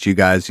great that you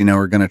guys,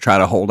 are going to try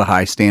to hold a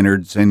high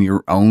standards in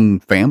your own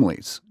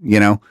families,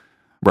 Right.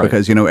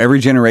 Because, every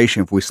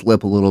generation, if we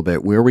slip a little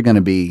bit, where are we going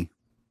to be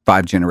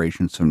 5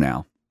 generations from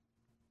now?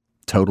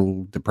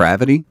 Total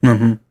depravity.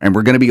 Mm-hmm. And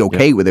we're going to be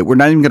okay with it. We're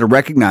not even going to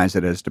recognize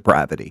it as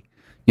depravity.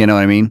 You know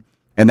what I mean?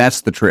 And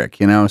that's the trick,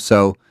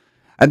 So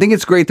I think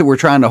it's great that we're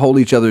trying to hold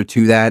each other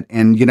to that.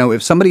 And,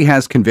 if somebody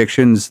has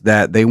convictions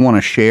that they want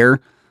to share,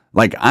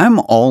 like, I'm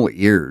all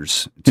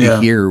ears to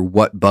hear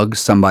what bugs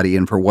somebody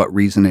and for what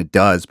reason it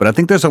does. But I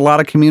think there's a lot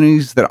of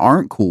communities that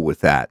aren't cool with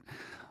that.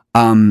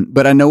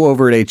 But I know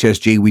over at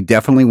HSG, we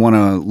definitely want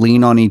to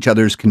lean on each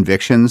other's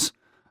convictions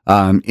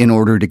in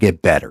order to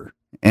get better.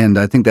 And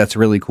I think that's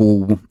really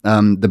cool.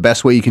 The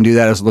best way you can do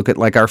that is look at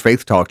like our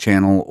Faith Talk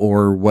channel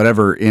or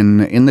whatever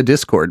in the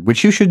Discord,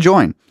 which you should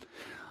join.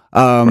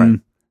 Right.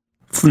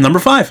 Number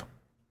 5.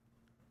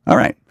 All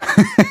right.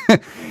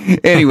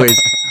 Anyways,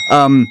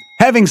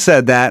 having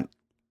said that,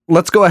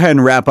 let's go ahead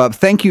and wrap up.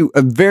 Thank you.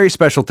 A very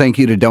special thank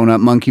you to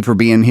DonutMonkeyy for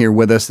being here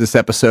with us this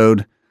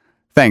episode.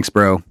 Thanks,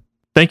 bro.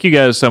 Thank you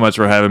guys so much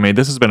for having me.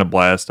 This has been a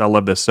blast. I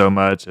love this so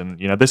much. And,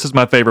 this is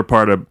my favorite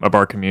part of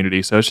our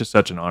community. So it's just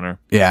such an honor.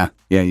 Yeah.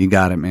 Yeah, you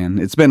got it, man.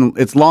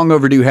 It's long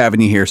overdue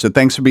having you here. So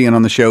thanks for being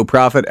on the show,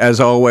 Prophet. As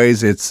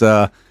always,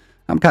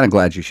 I'm kind of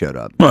glad you showed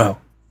up. Well,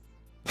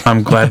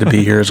 I'm glad to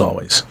be here as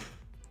always.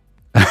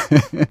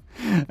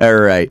 All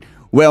right.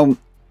 Well,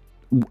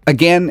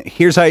 again,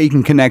 here's how you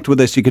can connect with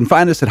us. You can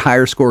find us at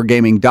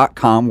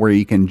higherscoregaming.com, where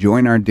you can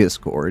join our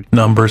Discord.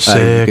 Number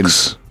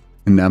 6.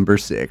 Number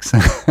 6.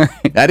 I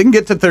didn't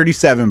get to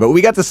 37, but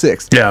we got to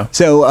 6. Yeah.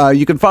 So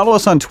you can follow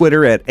us on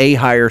Twitter at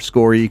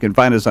 @higherscore. You can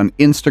find us on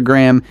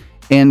Instagram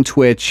and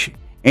Twitch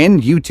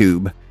and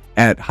YouTube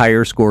at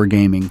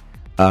higherscoregaming.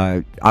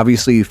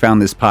 Obviously, you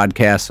found this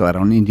podcast, so I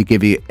don't need to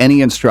give you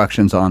any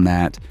instructions on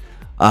that.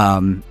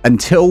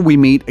 Until we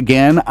meet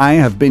again, I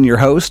have been your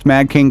host,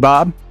 Mad King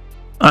Bob.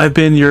 I've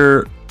been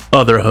your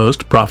other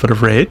host, Prophet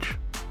of Rage.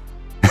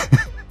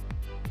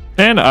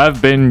 And I've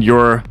been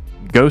your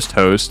ghost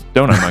host,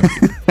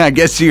 DonutMonkeyy. I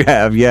guess you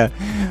have, yeah.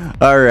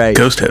 All right.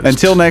 Ghost host.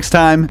 Until next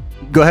time,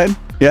 go ahead.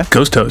 Yeah.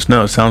 Ghost host.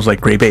 No, it sounds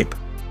like Grape Ape.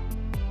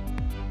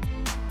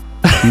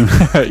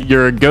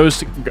 You're a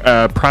ghost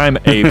prime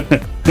ape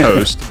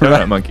host,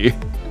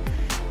 DonutMonkeyy.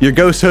 Your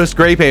ghost host,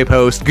 Grape Ape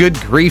host. Good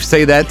grief,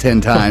 say that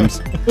 10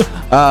 times.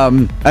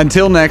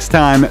 Until next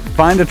time,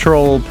 find a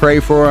troll,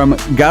 pray for him.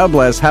 God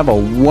bless. Have a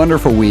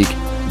wonderful week.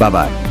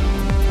 Bye-bye.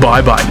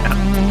 Bye-bye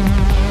now.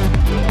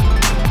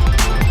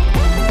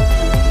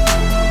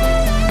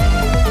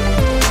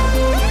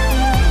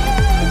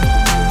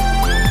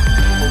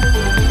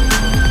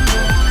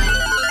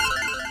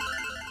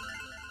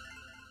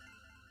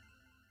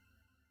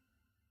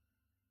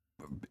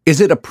 Is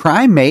it a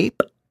primate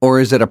or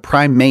is it a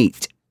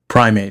primate?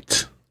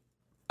 Primate.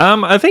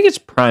 I think it's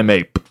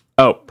primate.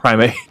 Oh,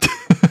 primate.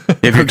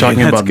 If you're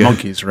talking about good.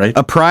 monkeys, right?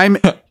 A prime...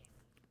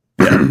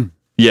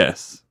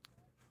 Yes.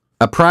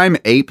 A prime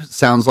ape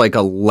sounds like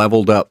a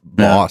leveled up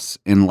boss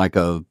in like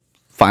a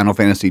Final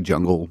Fantasy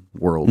jungle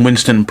world.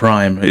 Winston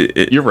Prime.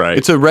 You're right.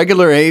 It's a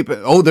regular ape.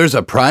 Oh, there's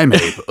a prime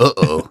ape.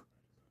 Uh-oh.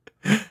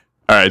 All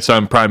right, so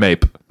I'm prime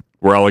ape.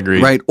 We're all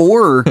agreed. Right.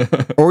 Or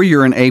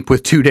you're an ape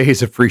with 2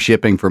 days of free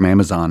shipping from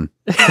Amazon.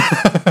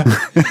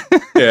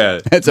 Yeah.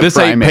 That's a this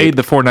prime ape paid ape.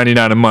 the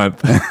 $4.99 a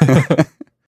month.